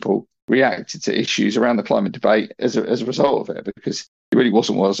how people reacted to issues around the climate debate as a result of it, because it really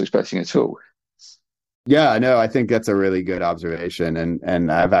wasn't what I was expecting at all. Yeah, no, I think that's a really good observation,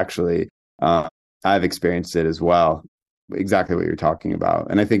 and I've actually I've experienced it as well, exactly what you're talking about,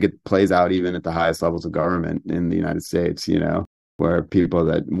 and I think it plays out even at the highest levels of government in the United States, where people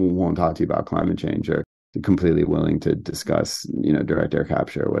that won't talk to you about climate change are completely willing to discuss, direct air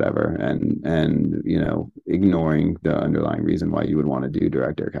capture or whatever, and ignoring the underlying reason why you would want to do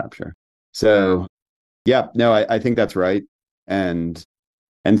direct air capture. So, yeah, no, I think that's right, and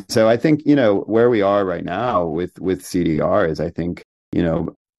so I think where we are right now with CDR is I think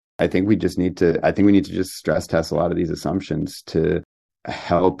we need to just stress test a lot of these assumptions to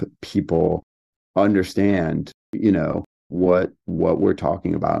help people understand what we're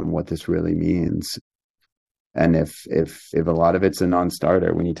talking about and what this really means. And if a lot of it's a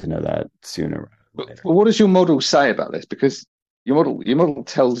non-starter, we need to know that sooner. But what does your model say about this? Because your model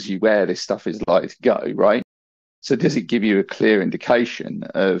tells you where this stuff is likely to go, right? So does it give you a clear indication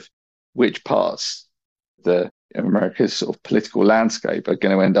of which parts of America's sort of political landscape are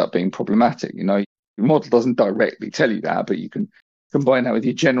going to end up being problematic? Your model doesn't directly tell you that, but you can combine that with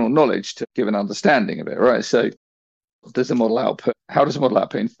your general knowledge to give an understanding of it, right? So how does the model output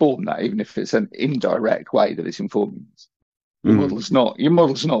inform that, even if it's an indirect way that it's informing us? Your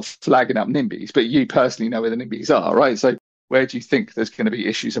model's not flagging up NIMBYs, but you personally know where the NIMBYs are, right? So where do you think there's going to be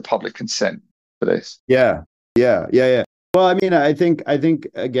issues of public consent for this? Yeah. Well, I mean, I think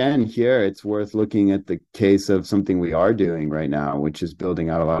again here it's worth looking at the case of something we are doing right now, which is building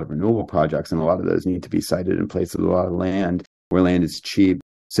out a lot of renewable projects, and a lot of those need to be sited in places with a lot of land where land is cheap.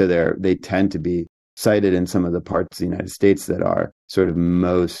 So they tend to be cited in some of the parts of the United States that are sort of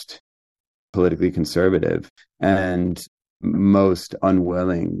most politically conservative and most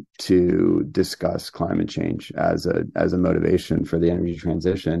unwilling to discuss climate change as a motivation for the energy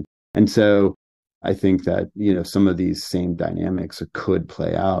transition. And so I think that some of these same dynamics could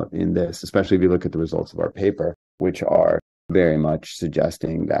play out in this, especially if you look at the results of our paper, which are very much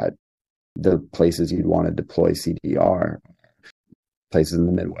suggesting that the places you'd want to deploy CDR, places in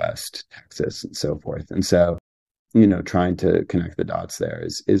the Midwest, Texas, and so forth. And so, trying to connect the dots there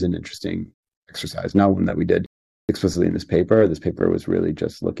is an interesting exercise, not one that we did explicitly in this paper. This paper was really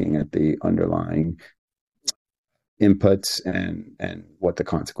just looking at the underlying inputs and what the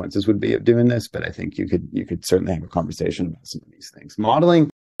consequences would be of doing this. But I think you could certainly have a conversation about some of these things. Modeling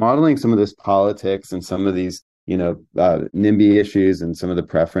modeling some of this politics and some of these, NIMBY issues and some of the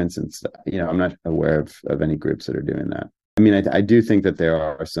preference and stuff. I'm not aware of any groups that are doing that. I mean, I do think that there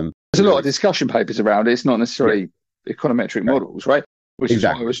are some. There's a lot of discussion papers around it. It's not necessarily econometric models, right? Which is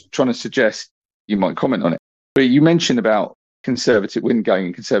what I was trying to suggest. You might comment on it. But you mentioned about conservative wind going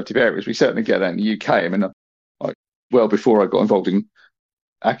in conservative areas. We certainly get that in the UK. I mean, well before I got involved in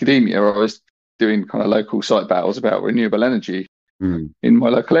academia, I was doing kind of local site battles about renewable energy in my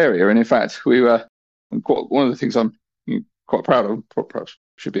local area. And in fact, we were one of the things I'm quite proud of, perhaps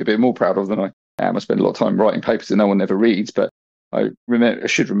should be a bit more proud of than I am. I spend a lot of time writing papers that no one ever reads, but I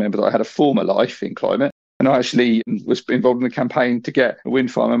should remember that I had a former life in climate. And I actually was involved in the campaign to get a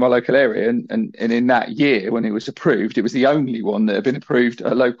wind farm in my local area. And in that year, when it was approved, it was the only one that had been approved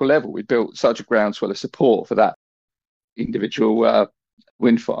at a local level. We built such a groundswell of support for that individual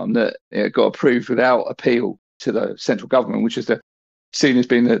wind farm that it got approved without appeal to the central government, which is seen as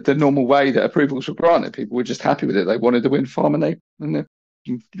being the normal way that approvals were granted. People were just happy with it. They wanted the wind farm, and the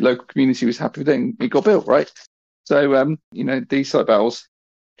local community was happy with it, and it got built, right? So, these site battles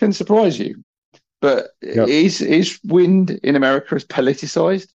can surprise you. But is wind in America as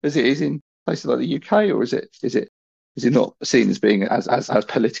politicized as it is in places like the UK, or is it not seen as being as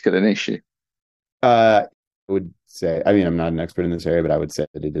political an issue? I would say, I mean, I'm not an expert in this area, but I would say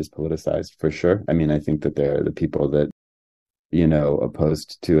that it is politicized for sure. I mean, I think that there are the people that,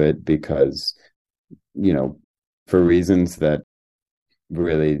 opposed to it because, for reasons that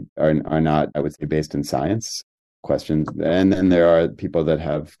really are not, I would say, based in science. Questions, and then there are people that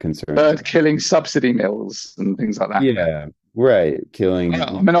have concerns. Bird killing subsidy mills and things like that. Yeah, right. Killing.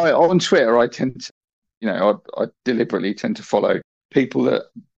 I mean, on Twitter, I tend to, I deliberately tend to follow people that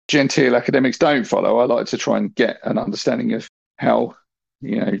genteel academics don't follow. I like to try and get an understanding of how,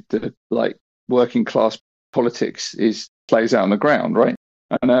 the working class politics plays out on the ground, right?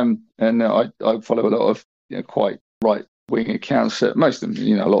 And I follow a lot of quite right wing accounts. Most of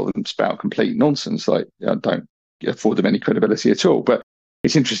them, a lot of them spout complete nonsense. Like, I don't afford them any credibility at all, but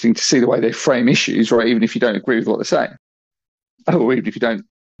it's interesting to see the way they frame issues, right? Even if you don't agree with what they're saying, or even if you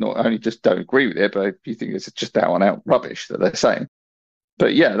not only just don't agree with it, but if you think it's just out and out rubbish that they're saying.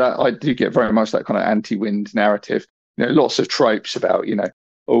 But yeah, that I do get very much that kind of anti-wind narrative. Lots of tropes about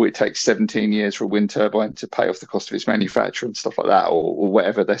it takes 17 years for a wind turbine to pay off the cost of its manufacture and stuff like that, or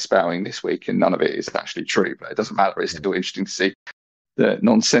whatever they're spouting this week, and none of it is actually true. But it doesn't matter. It's still interesting to see the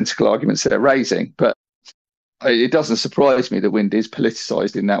nonsensical arguments they're raising. But it doesn't surprise me that wind is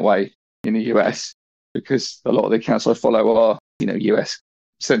politicized in that way in the US, because a lot of the accounts I follow are, US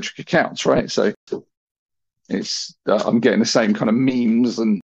centric accounts, right? So I'm getting the same kind of memes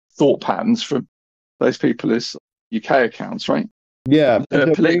and thought patterns from those people as UK accounts, right? Yeah.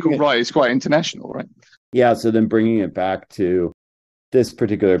 The political right is quite international, right? Yeah. So then bringing it back to this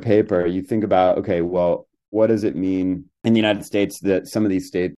particular paper, you think about, okay, well, what does it mean in the United States that some of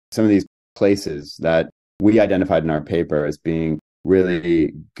these places that we identified in our paper as being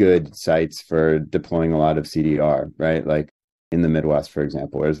really good sites for deploying a lot of CDR, right? Like in the Midwest, for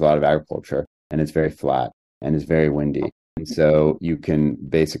example, where there's a lot of agriculture and it's very flat and it's very windy. And so you can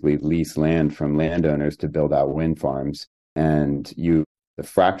basically lease land from landowners to build out wind farms. And the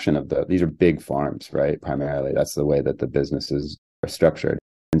fraction of these are big farms, right? Primarily, that's the way that the businesses are structured.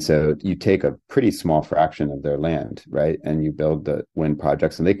 And so you take a pretty small fraction of their land, right? And you build the wind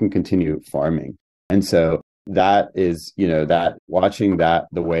projects and they can continue farming. And so that is, that watching that,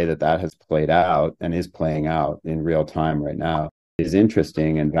 the way that has played out and is playing out in real time right now is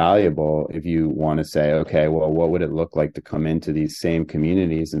interesting and valuable if you want to say, okay, well, what would it look like to come into these same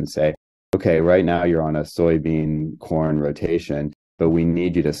communities and say, okay, right now you're on a soybean corn rotation, but we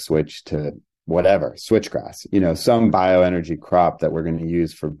need you to switch to whatever, switchgrass, some bioenergy crop that we're going to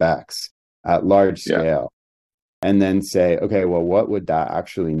use for BECCS at large scale. And then say, okay, well, what would that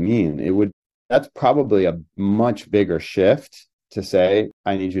actually mean? That's probably a much bigger shift to say,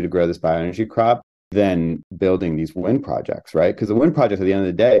 I need you to grow this bioenergy crop than building these wind projects, right? Because the wind projects at the end of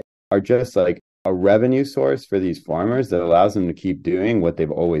the day are just like a revenue source for these farmers that allows them to keep doing what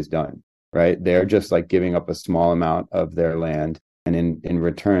they've always done, right? They're just like giving up a small amount of their land. And in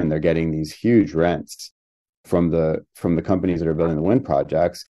return, they're getting these huge rents from the companies that are building the wind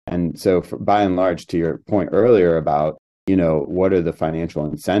projects. And so by and large, to your point earlier about, what are the financial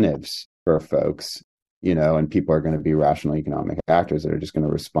incentives for folks, and people are going to be rational economic actors that are just going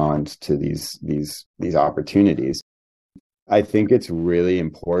to respond to these opportunities. I think it's really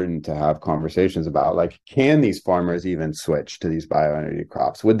important to have conversations about, like, can these farmers even switch to these bioenergy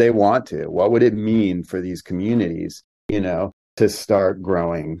crops? Would they want to? What would it mean for these communities, to start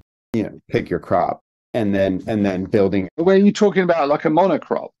growing, pick your crop, and then building. Were you talking about like a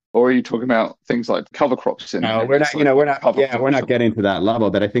monocrop, or are you talking about things like cover crops? No, we're not. We're not getting to that level.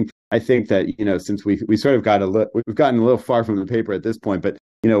 But I think that since we sort of we've gotten a little far from the paper at this point. But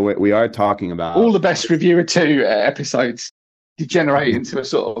we are talking about all the best Reviewer 2 episodes degenerate into a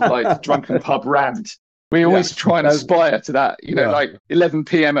sort of like drunken pub rant. We always try and aspire to that, like 11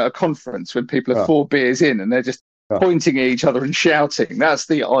 p.m. at a conference when people are 4 beers in and they're just pointing at each other and shouting. That's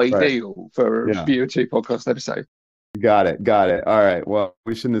the ideal for a Reviewer 2 podcast episode. Got it. All right. Well,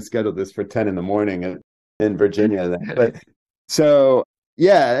 we shouldn't have scheduled this for 10 in the morning in Virginia then. But so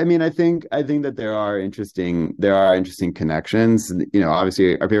yeah, I mean, I think that there are interesting connections.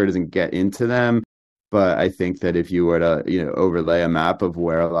 Obviously our paper doesn't get into them, but I think that if you were to overlay a map of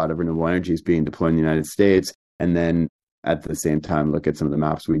where a lot of renewable energy is being deployed in the United States, and then at the same time look at some of the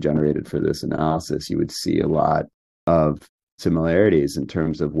maps we generated for this analysis, you would see a lot of similarities in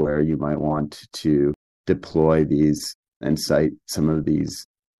terms of where you might want to deploy these and cite some of these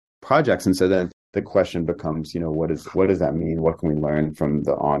projects. And so then the question becomes, what does that mean? What can we learn from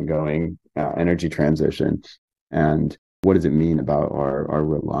the ongoing energy transition? And what does it mean about our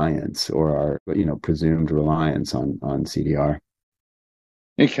reliance or our presumed reliance on CDR?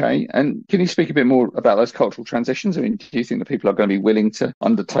 Okay. And can you speak a bit more about those cultural transitions? I mean, do you think that people are going to be willing to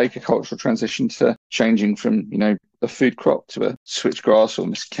undertake a cultural transition to changing from, a food crop to a switchgrass or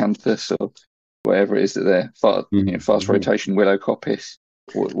miscanthus or whatever it is that they're fast rotation willow coppice?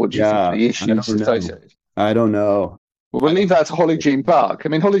 What do you think of the issues associated? I don't know. Well, we'll leave that to Holly Jean Buck. I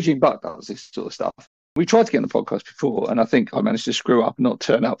mean, Holly Jean Buck does this sort of stuff. We tried to get on the podcast before, and I think I managed to screw up and not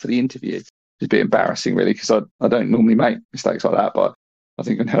turn up for the interview. It's a bit embarrassing, really, because I don't normally make mistakes like that, but I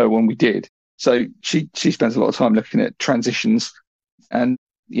think in her one we did. So she spends a lot of time looking at transitions, and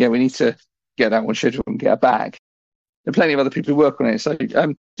we need to get that one scheduled and get her back. There are plenty of other people who work on it. So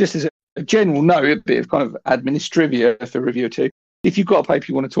just as a general note, a bit of kind of administrivia for Reviewer 2. If you've got a paper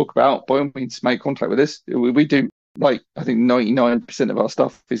you want to talk about, by all means, make contact with us. We do, I think 99% of our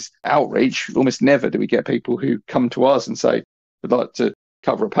stuff is outreach. Almost never do we get people who come to us and say, we'd like to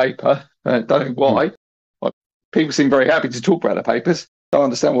cover a paper. Don't know why. People seem very happy to talk about their papers. I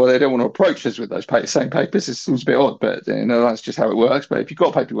understand why they don't want to approach us with those same papers. It seems a bit odd, but that's just how it works. But if you've got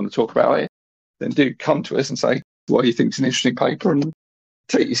a paper you want to talk about it, then do come to us and say what you think is an interesting paper, and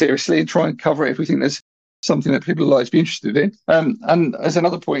take you seriously and try and cover it if we think there's something that people would like to be interested in. And as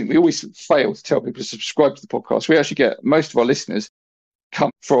another point, we always fail to tell people to subscribe to the podcast. We actually get most of our listeners come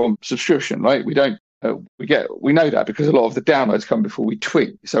from subscription, right? We don't. We know that because a lot of the downloads come before we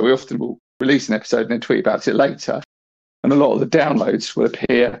tweet. So we often will release an episode and then tweet about it later. And a lot of the downloads will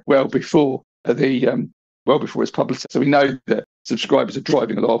appear well before it's published. So we know that subscribers are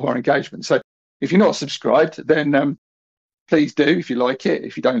driving a lot of our engagement. So if you're not subscribed, then please do if you like it.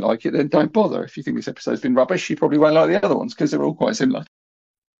 If you don't like it, then don't bother. If you think this episode's been rubbish, you probably won't like the other ones because they're all quite similar.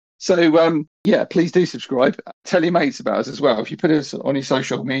 So, please do subscribe. Tell your mates about us as well. If you put us on your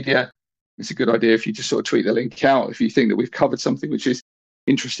social media, it's a good idea if you just sort of tweet the link out. If you think that we've covered something which is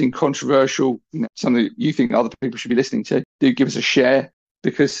interesting, controversial, something that you think other people should be listening to, do give us a share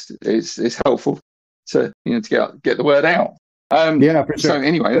because it's helpful to get the word out. For sure. So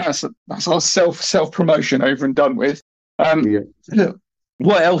anyway, that's our self promotion over and done with. Look,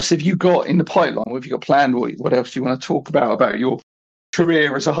 what else have you got in the pipeline? What have you got planned? What else do you want to talk about your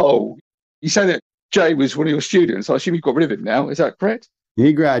career as a whole? You say that Jay was one of your students. I assume you've got rid of him now. Is that correct?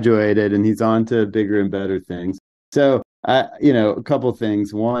 He graduated and he's on to bigger and better things. So, a couple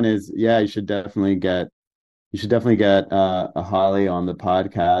things. One is, you should definitely get a Holly on the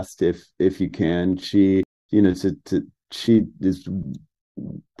podcast if you can. She, she is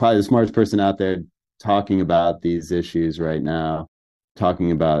probably the smartest person out there talking about these issues right now,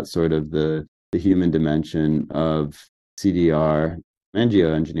 talking about sort of the human dimension of CDR and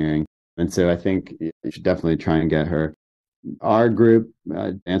geoengineering. And so I think you should definitely try and get her. Our group,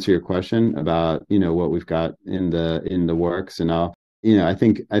 answer your question about, what we've got in the works and all. I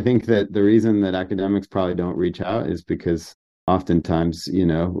think that the reason that academics probably don't reach out is because oftentimes,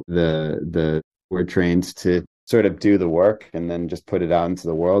 we're trained to sort of do the work and then just put it out into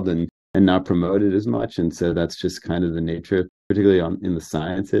the world and not promote it as much. And so that's just kind of the nature, particularly in the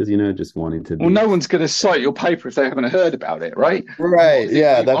sciences, just wanting to be... Well, no one's going to cite your paper if they haven't heard about it, right? Right.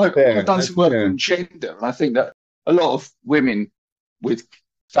 Yeah, that's fair. I've done some work on gender, and I think that a lot of women with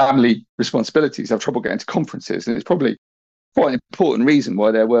family responsibilities have trouble getting to conferences, and it's probably quite an important reason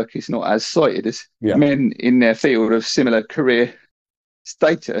why their work is not as cited as men in their field of similar career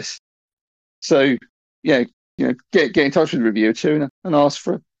status. So, get in touch with Reviewer 2 and ask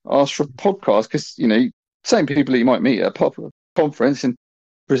for a podcast, because same people that you might meet at a pop conference, and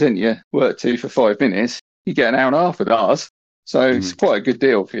present your work to for 5 minutes, you get an hour and a half with ours. So it's quite a good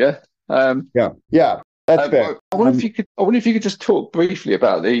deal for you. Yeah, that's fair. I wonder if you could. I wonder if you could just talk briefly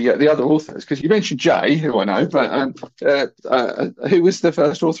about the other authors, because you mentioned Jay, who I know, but who was the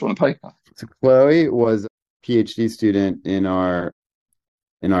first author on the paper? So Chloe was a PhD student in our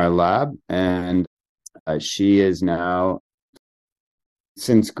lab, and she is now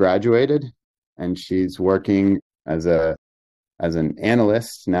since graduated, and she's working as an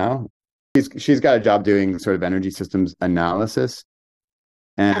analyst now. She's got a job doing sort of energy systems analysis,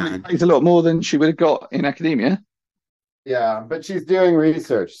 and It's a lot more than she would have got in academia. yeah, but she's doing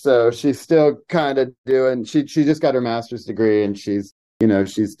research, so she's still kind of doing. She just got her master's degree, and she's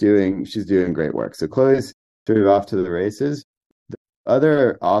doing great work. So Chloe's sort of off to the races. The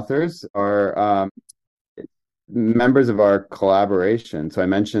other authors are members of our collaboration. So I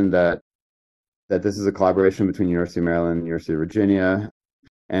mentioned that this is a collaboration between University of Maryland and University of Virginia,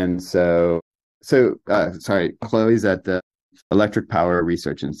 and sorry, Chloe's at the Electric Power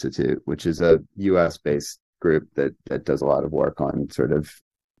Research Institute, which is a U.S. based group that does a lot of work on sort of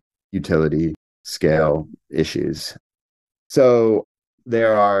utility scale issues. So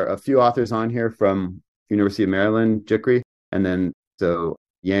there are a few authors on here from University of Maryland, Jikri, and then so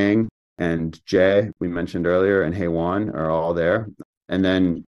Yang and Jay, we mentioned earlier, and Haewon are all there.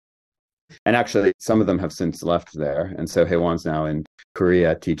 And actually some of them have since left there. And so Haewon's now in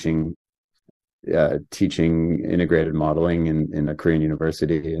Korea teaching integrated modeling in a Korean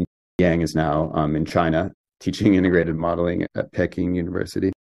university. And Yang is now in China teaching integrated modeling at Peking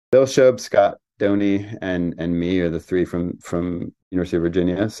University. Bill Shobe, Scott Doney, and me are the three from University of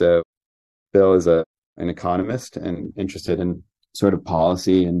Virginia. So Bill is an economist and interested in sort of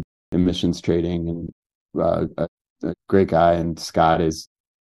policy and emissions trading, and a great guy. And Scott is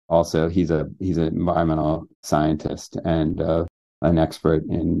also he's an environmental scientist and an expert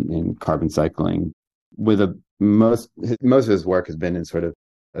in carbon cycling. Most of his work has been in sort of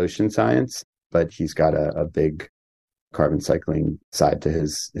ocean science, but he's got a big carbon cycling side to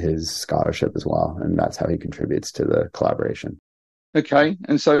his scholarship as well, and that's how he contributes to the collaboration. Okay,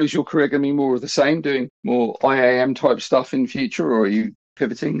 and so is your career going to be more of the same, doing more IAM type stuff in future, or are you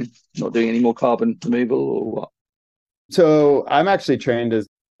pivoting, not doing any more carbon removal, or what? So I'm actually trained as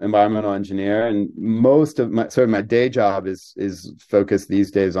environmental engineer, and most of my day job is focused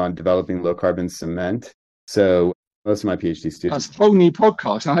these days on developing low carbon cement. So most of my PhD students. That's a whole new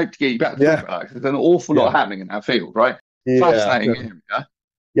podcast. I hope to get you back to talk about it. There's an awful lot happening in that field, right? Fascinating area.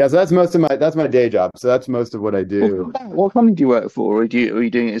 Yeah, so that's my day job. So that's most of what I do. What company do you work for, or are you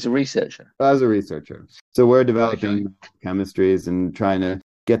doing it as a researcher? As a researcher. So we're developing chemistries and trying to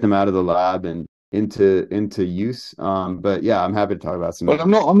get them out of the lab and into use. But yeah, I'm happy to talk about some. Well,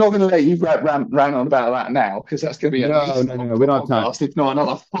 I'm not going to let you rant on about that now, because that's going to be no. We don't have time. If not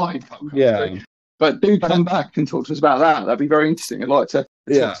another 5. Yeah. But do come back and talk to us about that. That'd be very interesting. I'd like to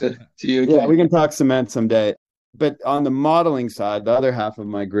talk to you again. Yeah, we can talk cement someday. But on the modeling side, the other half of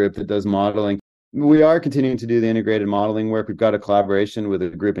my group that does modeling, we are continuing to do the integrated modeling work. We've got a collaboration with a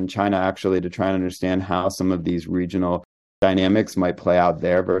group in China, actually, to try and understand how some of these regional dynamics might play out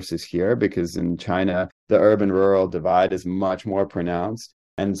there versus here, because in China, the urban-rural divide is much more pronounced.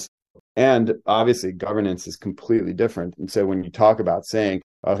 And obviously, governance is completely different. And so when you talk about saying,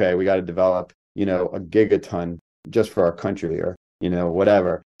 okay, we got to develop a gigaton just for our country, or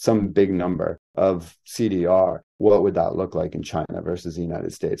whatever, some big number of CDR, what would that look like in China versus the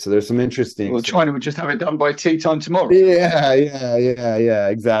United States? So there's some interesting. Well, China would just have it done by tea time tomorrow. Yeah,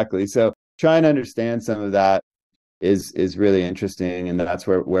 exactly. So trying to understand some of that is really interesting, and that's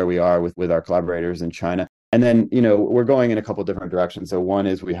where we are with our collaborators in China. And then, we're going in a couple different directions. So one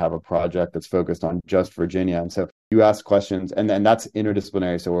is we have a project that's focused on just Virginia. And so you ask questions, and then that's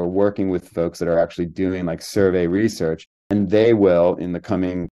interdisciplinary. So we're working with folks that are actually doing like survey research, and they will, in the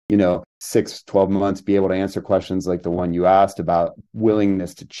coming, 6-12 months, be able to answer questions like the one you asked about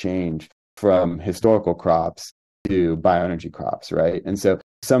willingness to change from historical crops to bioenergy crops, right? And so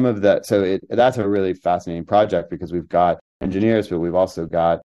some of that, that's a really fascinating project, because we've got engineers, but we've also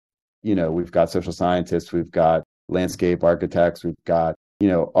got we've got social scientists, we've got landscape architects, we've got,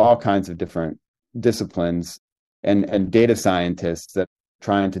 all kinds of different disciplines and data scientists that are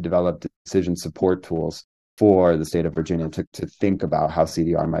trying to develop decision support tools for the state of Virginia to think about how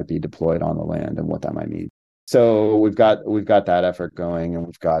CDR might be deployed on the land and what that might mean. So we've got that effort going, and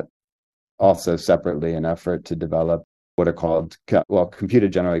we've got also separately an effort to develop what are called,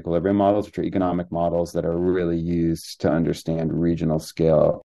 computed general equilibrium models, which are economic models that are really used to understand regional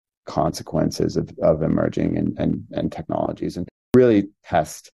scale consequences of emerging and technologies, and really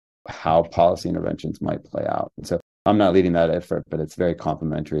test how policy interventions might play out. And so I'm not leading that effort, but it's very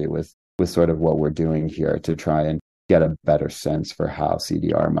complementary with sort of what we're doing here to try and get a better sense for how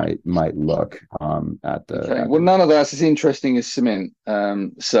CDR might look at the. Okay. Well, none of that's as interesting as cement.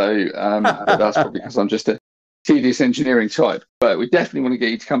 But that's probably because I'm just a tedious engineering type. But we definitely want to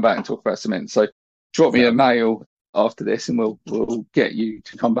get you to come back and talk about cement. So drop me a mail after this, and we'll get you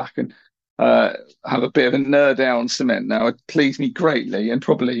to come back and have a bit of a nerd out on cement. Now, it pleased me greatly, and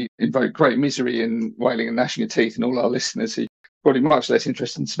probably invoke great misery in wailing and gnashing of teeth and all our listeners who are probably much less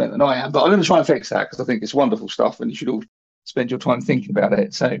interested in cement than I am. But I'm going to try and fix that because I think it's wonderful stuff, and you should all spend your time thinking about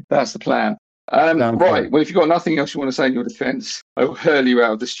it. So that's the plan. Right. Well, if you've got nothing else you want to say in your defence, I will hurl you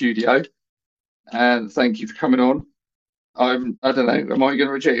out of the studio. And thank you for coming on. I don't know, am I going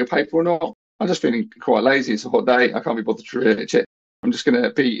to reject your paper or not? I'm just feeling quite lazy. It's a hot day. I can't be bothered to research it. I'm just going to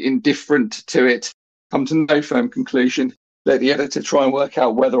be indifferent to it, come to no firm conclusion, let the editor try and work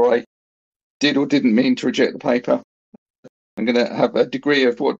out whether I did or didn't mean to reject the paper. I'm going to have a degree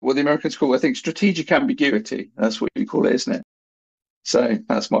of what the Americans call, I think, strategic ambiguity. That's what you call it, isn't it? So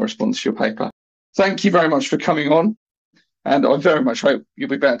that's my response to your paper. Thank you very much for coming on. And I very much hope you'll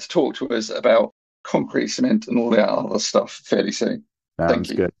be back to talk to us about concrete, cement, and all that other stuff fairly soon.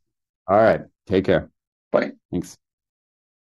 Sounds good. All right. Take care. Bye. Thanks.